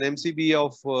 amps. An MCB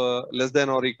of less than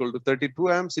or equal to 32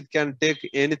 amps, it can take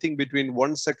anything between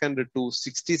 1 second to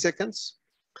 60 seconds.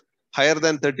 Higher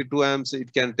than 32 amps,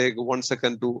 it can take 1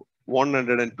 second to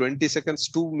 120 seconds,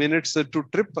 2 minutes to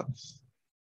trip.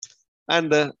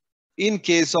 And in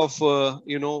case of,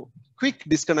 quick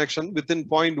disconnection within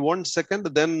 0.1 second,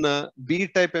 then B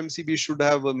type MCB should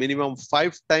have a minimum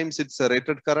 5 times its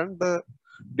rated current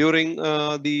during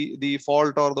the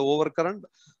fault or the overcurrent.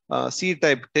 C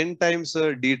type 10 times,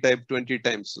 D type 20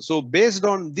 times. So based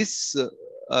on this,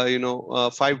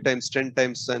 5 times, 10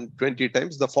 times, and 20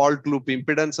 times, the fault loop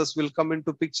impedances will come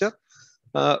into picture.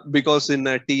 Because in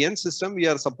a TN system, we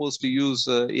are supposed to use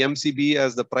MCB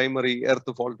as the primary earth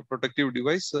fault protective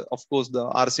device. Of course, the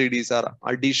RCDs are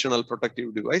additional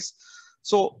protective device.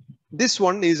 So this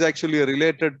one is actually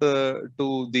related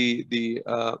to the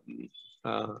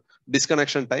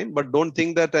disconnection time. But don't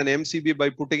think that an MCB, by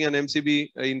putting an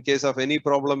MCB in case of any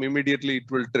problem, immediately it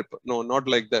will trip. No, not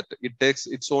like that. It takes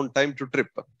its own time to trip.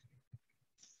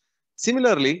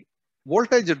 Similarly,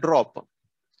 voltage drop.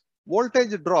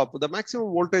 Voltage drop, the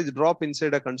maximum voltage drop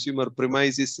inside a consumer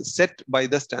premise is set by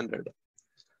the standard.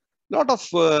 Lot of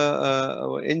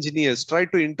engineers try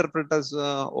to interpret as,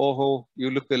 you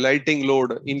look a lighting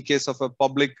load in case of a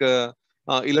public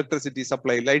electricity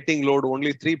supply, lighting load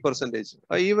only 3%.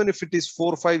 Even if it is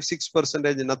 4, 5,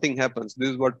 6%, nothing happens. This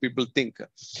is what people think.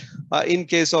 In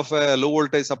case of a low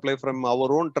voltage supply from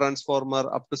our own transformer,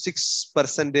 up to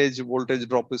 6% voltage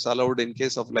drop is allowed in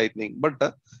case of lighting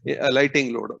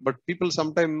load. But people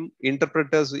sometimes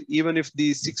interpret as, even if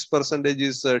the 6%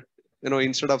 is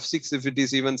instead of 6, if it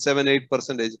is even 7,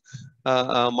 8%,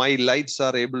 my lights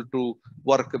are able to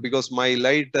work, because my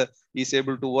light is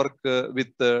able to work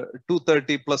with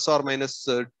 230 plus or minus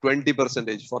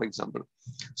 20%, for example.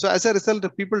 So as a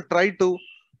result, people try to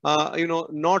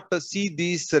not see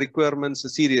these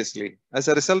requirements seriously. As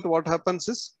a result, what happens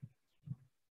is,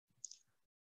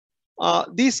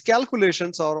 these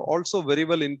calculations are also very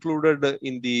well included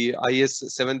in the IS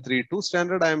 732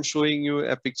 standard. I am showing you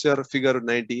a picture, figure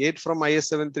 98 from IS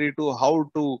 732, how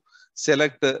to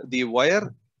select the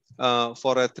wire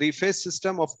for a 3-phase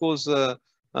system. Of course,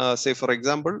 say for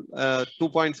example,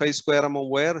 2.5 square mm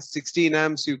wire, 16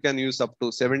 amps, you can use up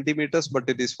to 70 meters, but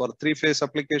it is for 3-phase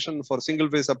application. For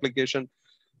single-phase application,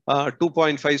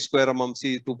 2.5 square mm,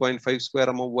 see 2.5 square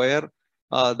mm wire.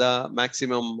 The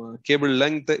maximum cable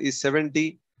length is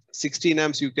 70. 16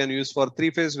 amps you can use for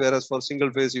 3-phase, whereas for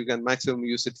single phase you can maximum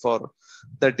use it for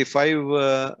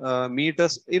 35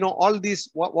 meters. All these,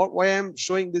 why I'm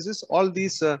showing this is, all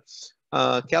these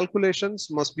calculations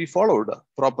must be followed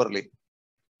properly.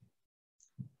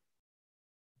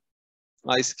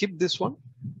 I skip this one.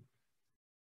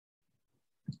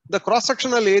 The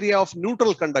cross-sectional area of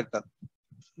neutral conductor,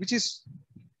 which is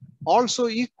also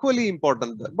equally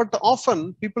important. But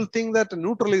often people think that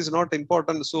neutral is not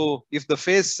important. So if the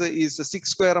phase is 6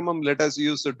 square mm, let us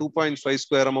use 2.5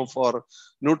 square mm for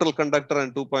neutral conductor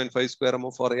and 2.5 square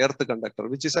mm for earth conductor,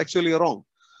 which is actually wrong.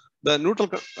 The neutral,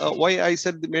 why I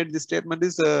said made this statement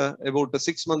is about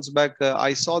 6 months back,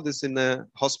 I saw this in a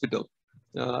hospital,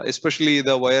 especially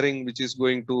the wiring which is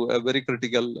going to a very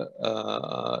critical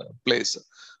place.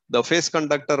 The phase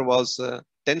conductor was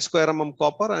 10 square mm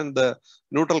copper and the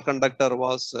neutral conductor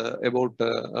was about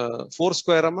 4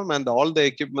 square mm, and all the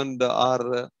equipment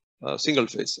are single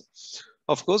phase.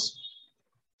 Of course,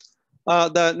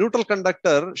 the neutral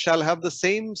conductor shall have the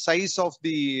same size of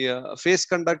the phase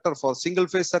conductor for single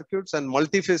phase circuits and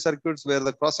multi-phase circuits, where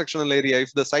the cross-sectional area,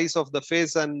 if the size of the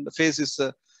phase and phase is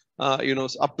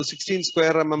up to 16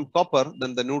 square mm copper,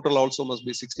 then the neutral also must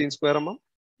be 16 square mm.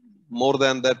 More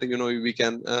than that, we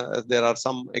can, there are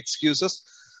some excuses.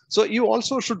 So you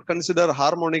also should consider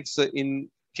harmonics in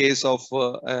case of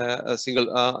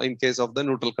in case of the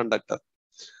neutral conductor.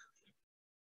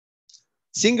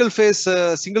 Single phase,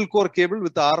 single core cable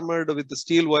with armored with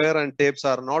steel wire and tapes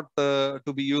are not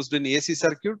to be used in AC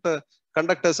circuit.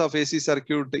 Conductors of AC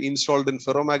circuit installed in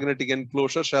ferromagnetic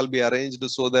enclosure shall be arranged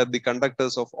so that the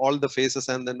conductors of all the phases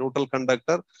and the neutral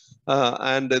conductor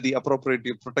and the appropriate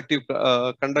protective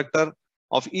conductor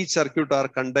of each circuit are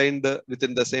contained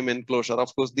within the same enclosure.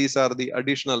 Of course, these are the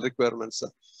additional requirements.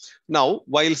 Now,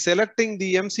 while selecting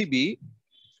the MCB,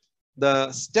 the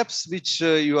steps which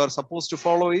you are supposed to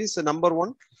follow is number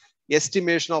one,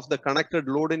 estimation of the connected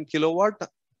load in kilowatt.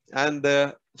 And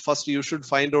first you should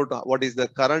find out what is the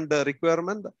current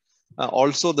requirement,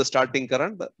 also the starting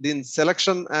current. Then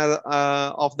selection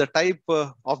of the type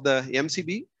of the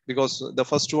MCB, because the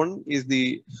first one is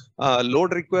the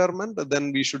load requirement.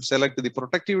 Then we should select the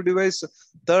protective device.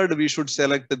 Third, we should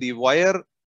select the wire,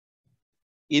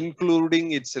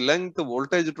 including its length,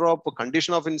 voltage drop,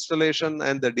 condition of installation,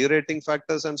 and the derating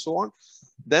factors, and so on.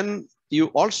 Then you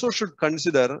also should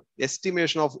consider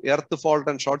estimation of earth fault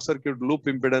and short circuit loop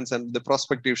impedance and the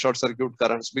prospective short circuit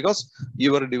currents, because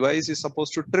your device is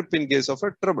supposed to trip in case of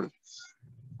a trouble.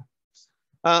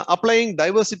 Applying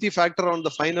diversity factor on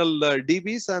the final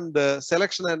dBs and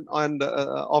selection and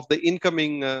of the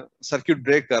incoming circuit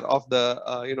breaker of the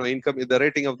the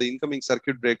rating of the incoming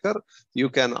circuit breaker, you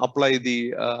can apply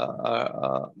the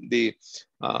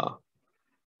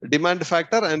demand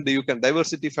factor and you can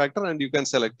diversity factor and you can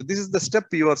select. This is the step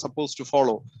you are supposed to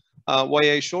follow.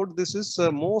 Why I showed this is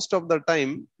most of the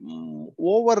time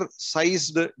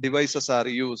oversized devices are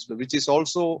used, which is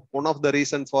also one of the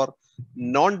reasons for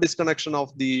non-disconnection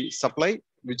of the supply,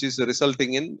 which is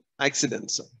resulting in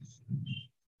accidents.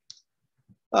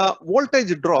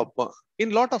 Voltage drop. In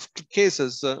lot of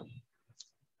cases,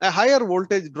 a higher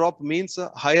voltage drop means a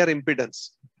higher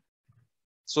impedance.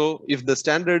 So if the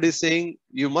standard is saying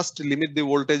you must limit the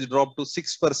voltage drop to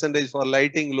 6% for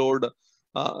lighting load,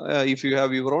 if you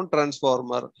have your own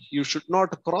transformer, you should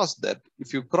not cross that.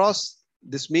 If you cross,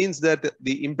 this means that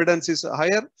the impedance is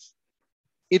higher.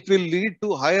 It will lead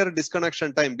to higher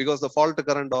disconnection time because the fault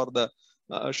current or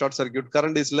the short circuit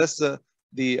current is less.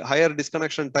 The higher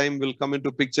disconnection time will come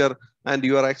into picture and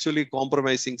you are actually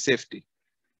compromising safety.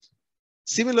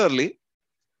 Similarly,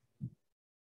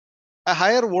 a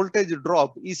higher voltage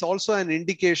drop is also an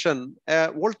indication,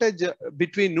 voltage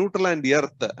between neutral and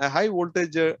earth, a high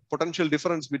voltage potential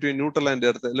difference between neutral and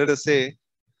earth, let us say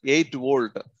 8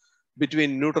 volt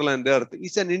between neutral and earth,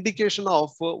 is an indication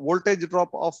of voltage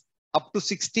drop of up to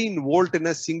 16 volt in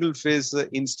a single phase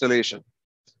installation.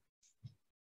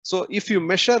 So if you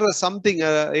measure something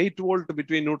 8 volt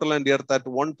between neutral and earth at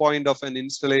one point of an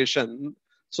installation,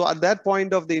 so at that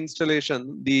point of the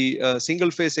installation, the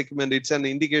single phase equipment, it's an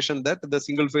indication that the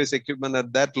single phase equipment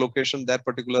at that location, that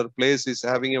particular place is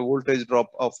having a voltage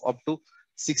drop of up to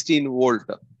 16 volt,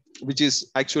 which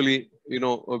is actually,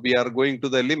 we are going to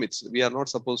the limits. We are not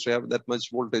supposed to have that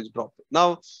much voltage drop.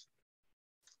 Now,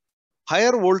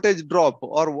 higher voltage drop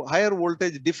or higher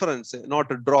voltage difference, not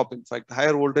a drop, in fact,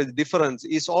 higher voltage difference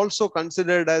is also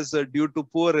considered as due to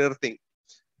poor earthing.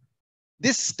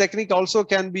 This technique also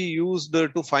can be used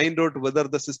to find out whether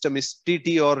the system is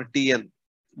TT or TN.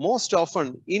 Most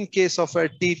often, in case of a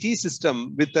TT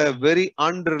system with a very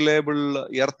unreliable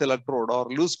earth electrode or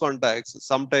loose contacts,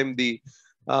 sometimes the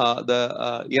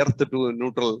earth to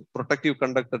neutral, protective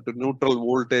conductor to neutral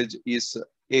voltage is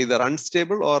either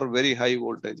unstable or very high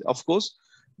voltage. Of course,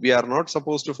 we are not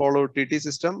supposed to follow TT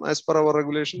system. As per our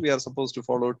regulation, we are supposed to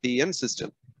follow TN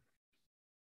system.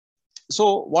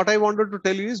 So what I wanted to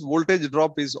tell you is voltage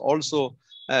drop is also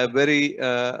a very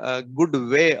good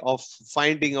way of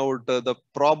finding out the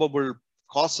probable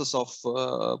causes of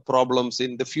problems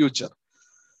in the future.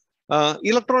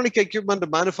 Electronic equipment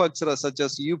manufacturers such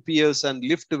as UPS and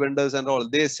lift vendors and all,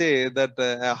 they say that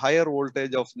a higher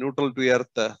voltage of neutral to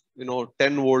earth,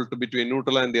 10 volt between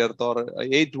neutral and earth or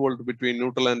 8 volt between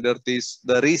neutral and earth is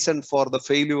the reason for the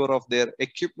failure of their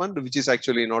equipment, which is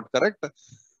actually not correct.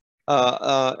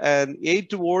 And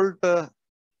 8 volt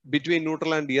between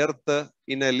neutral and earth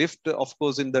in a lift, of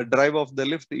course, in the drive of the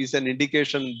lift is an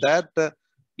indication that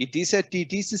it is a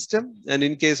TT system, and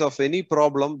in case of any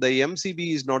problem, the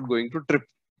MCB is not going to trip.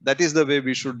 That is the way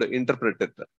we should interpret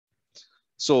it.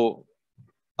 So,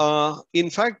 in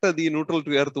fact, the neutral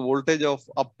to earth voltage of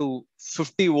up to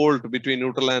 50 volt between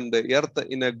neutral and earth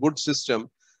in a good system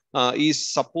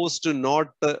is supposed to not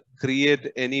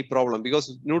create any problem,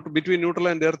 because between neutral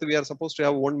and earth, we are supposed to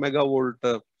have 1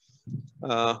 megavolt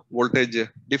voltage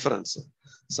difference.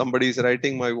 Somebody is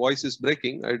writing, my voice is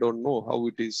breaking. I don't know how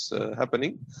it is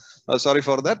happening. Sorry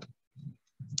for that.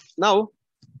 Now,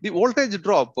 the voltage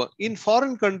drop in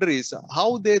foreign countries,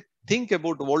 how they think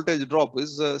about voltage drop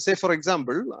is, say, for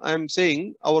example, I'm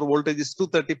saying our voltage is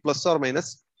 230 plus or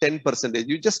minus 10%.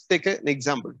 You just take an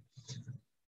example.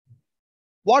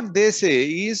 What they say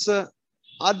is,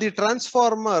 at the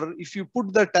transformer, if you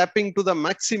put the tapping to the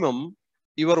maximum,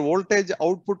 your voltage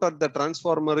output at the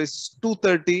transformer is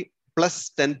 230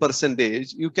 plus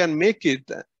 10%. You can make it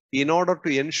in order to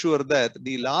ensure that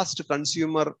the last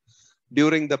consumer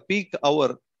during the peak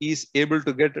hour is able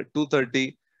to get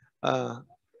 230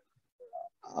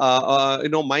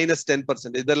 minus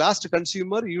 10%. The last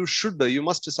consumer, you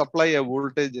must supply a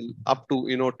voltage up to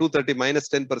 230 minus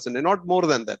 10%, and not more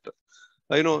than that.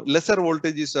 Lesser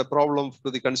voltage is a problem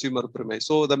to the consumer premise.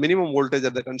 So the minimum voltage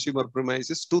at the consumer premise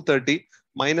is 230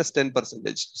 minus 10%.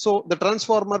 So the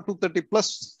transformer 230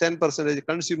 plus 10%,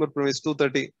 consumer premise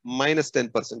 230 minus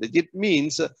 10%. It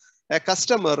means a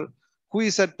customer who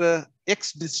is at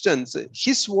X distance,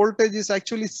 his voltage is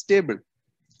actually stable.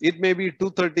 It may be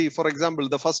 230, for example,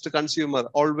 the first consumer,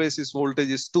 always his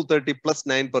voltage is 230 plus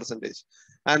 9%.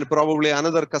 And probably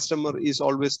another customer is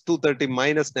always 230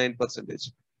 minus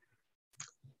 9%.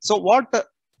 So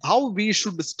how we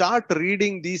should start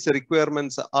reading these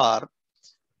requirements are,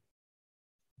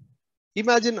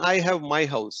 imagine I have my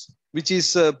house, which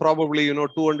is probably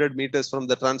 200 meters from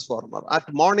the transformer.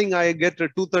 At morning, I get a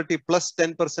 230 plus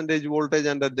 10% voltage,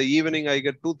 and at the evening, I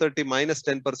get 230 minus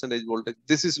 10% voltage.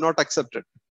 This is not accepted.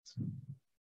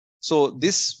 So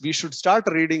we should start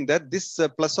reading that this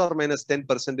plus or minus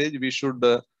 10%, we should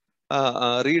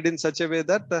read in such a way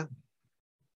that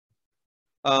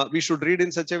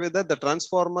the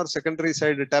transformer secondary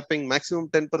side tapping maximum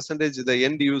 10%, the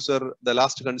end user, the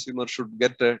last consumer should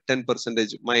get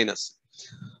 10% minus.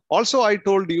 Also, I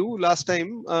told you last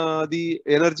time, the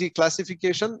energy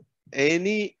classification,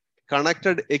 any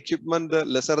connected equipment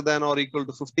lesser than or equal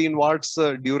to 15 watts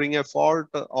during a fault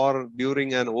or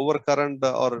during an overcurrent,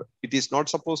 or it is not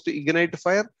supposed to ignite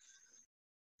fire.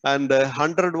 And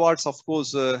 100 watts, of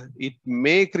course, it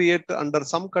may create under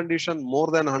some condition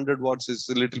more than 100 watts is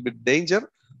a little bit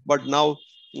danger. But now,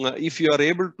 if you are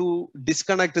able to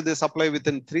disconnect the supply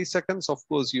within 3 seconds, of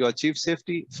course, you achieve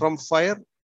safety from fire.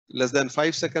 Less than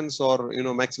 5 seconds or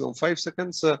maximum 5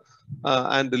 seconds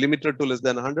and limited to less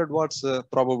than 100 watts,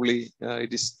 probably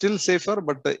it is still safer.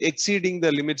 But exceeding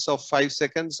the limits of 5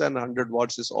 seconds and 100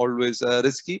 watts is always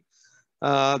risky.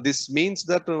 This means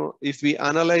that if we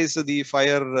analyze the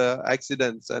fire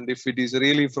accidents, and if it is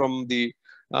really from the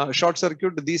short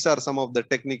circuit, these are some of the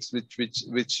techniques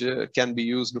which can be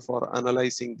used for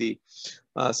analyzing the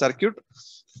circuit.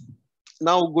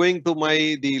 Now going to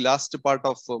the last part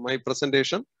of my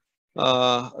presentation,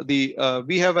 we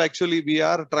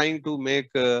are trying to make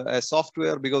a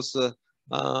software, because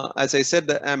as I said,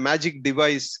 a magic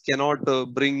device cannot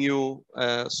bring you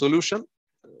a solution.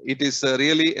 It is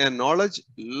really a knowledge.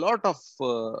 Lot of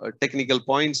technical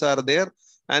points are there,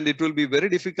 and it will be very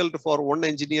difficult for one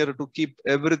engineer to keep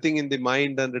everything in the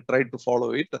mind and try to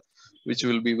follow it, which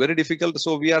will be very difficult.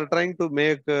 So we are trying to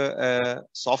make a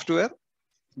software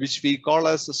which we call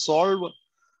as solve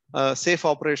safe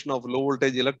operation of low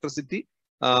voltage electricity.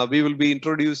 We will be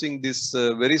introducing this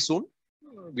very soon.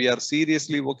 We are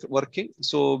seriously working.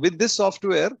 So with this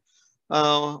software,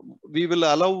 we will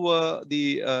allow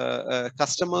the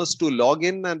customers to log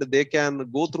in, and they can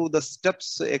go through the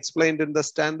steps explained in the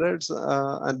standards,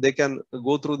 and they can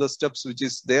go through the steps which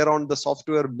is there on the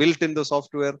software, built in the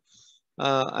software,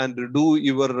 and do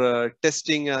your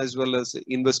testing as well as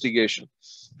investigation.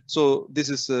 So this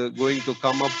is going to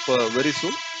come up very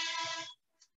soon.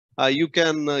 You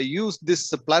can use this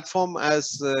platform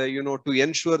as to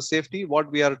ensure safety. What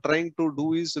we are trying to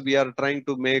do is we are trying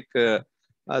to make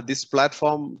this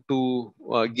platform to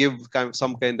give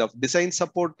some kind of design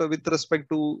support with respect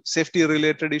to safety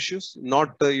related issues,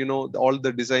 not all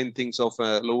the design things of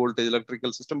a low voltage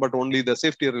electrical system, but only the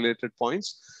safety related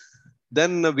points.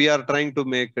 Then we are trying to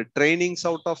make trainings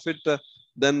out of it.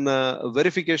 Then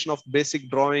verification of basic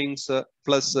drawings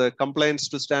plus compliance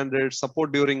to standards,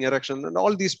 support during erection, and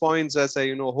all these points as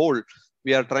a whole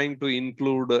we are trying to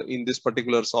include in this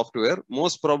particular software.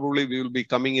 Most probably we will be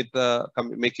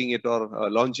making it or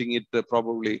launching it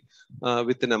probably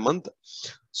within a month.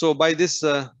 So by this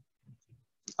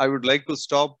I would like to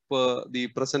stop the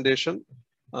presentation.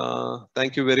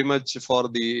 Thank you very much for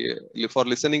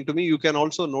listening to me. You can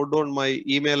also note down my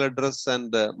email address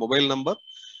and mobile number.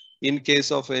 In case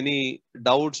of any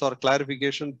doubts or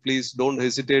clarification, please don't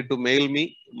hesitate to mail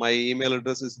me. My email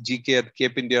address is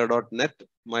gk@capeindia.net.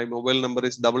 My mobile number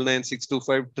is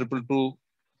 99625 222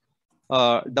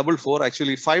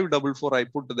 Actually 544 I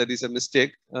put, that is a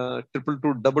mistake.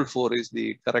 222 is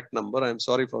the correct number. I'm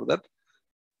sorry for that.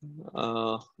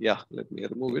 Yeah, let me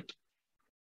remove it.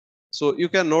 So you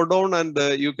can note down, and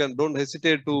you can don't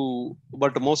hesitate to,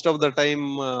 but most of the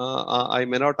time I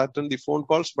may not attend the phone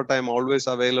calls, but I'm always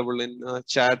available in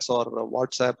chats or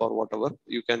WhatsApp or whatever.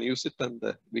 You can use it, and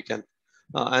we can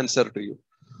answer to you.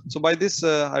 So by this,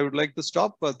 I would like to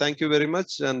stop. Thank you very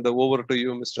much, and over to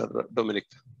you, Mr. Dominic.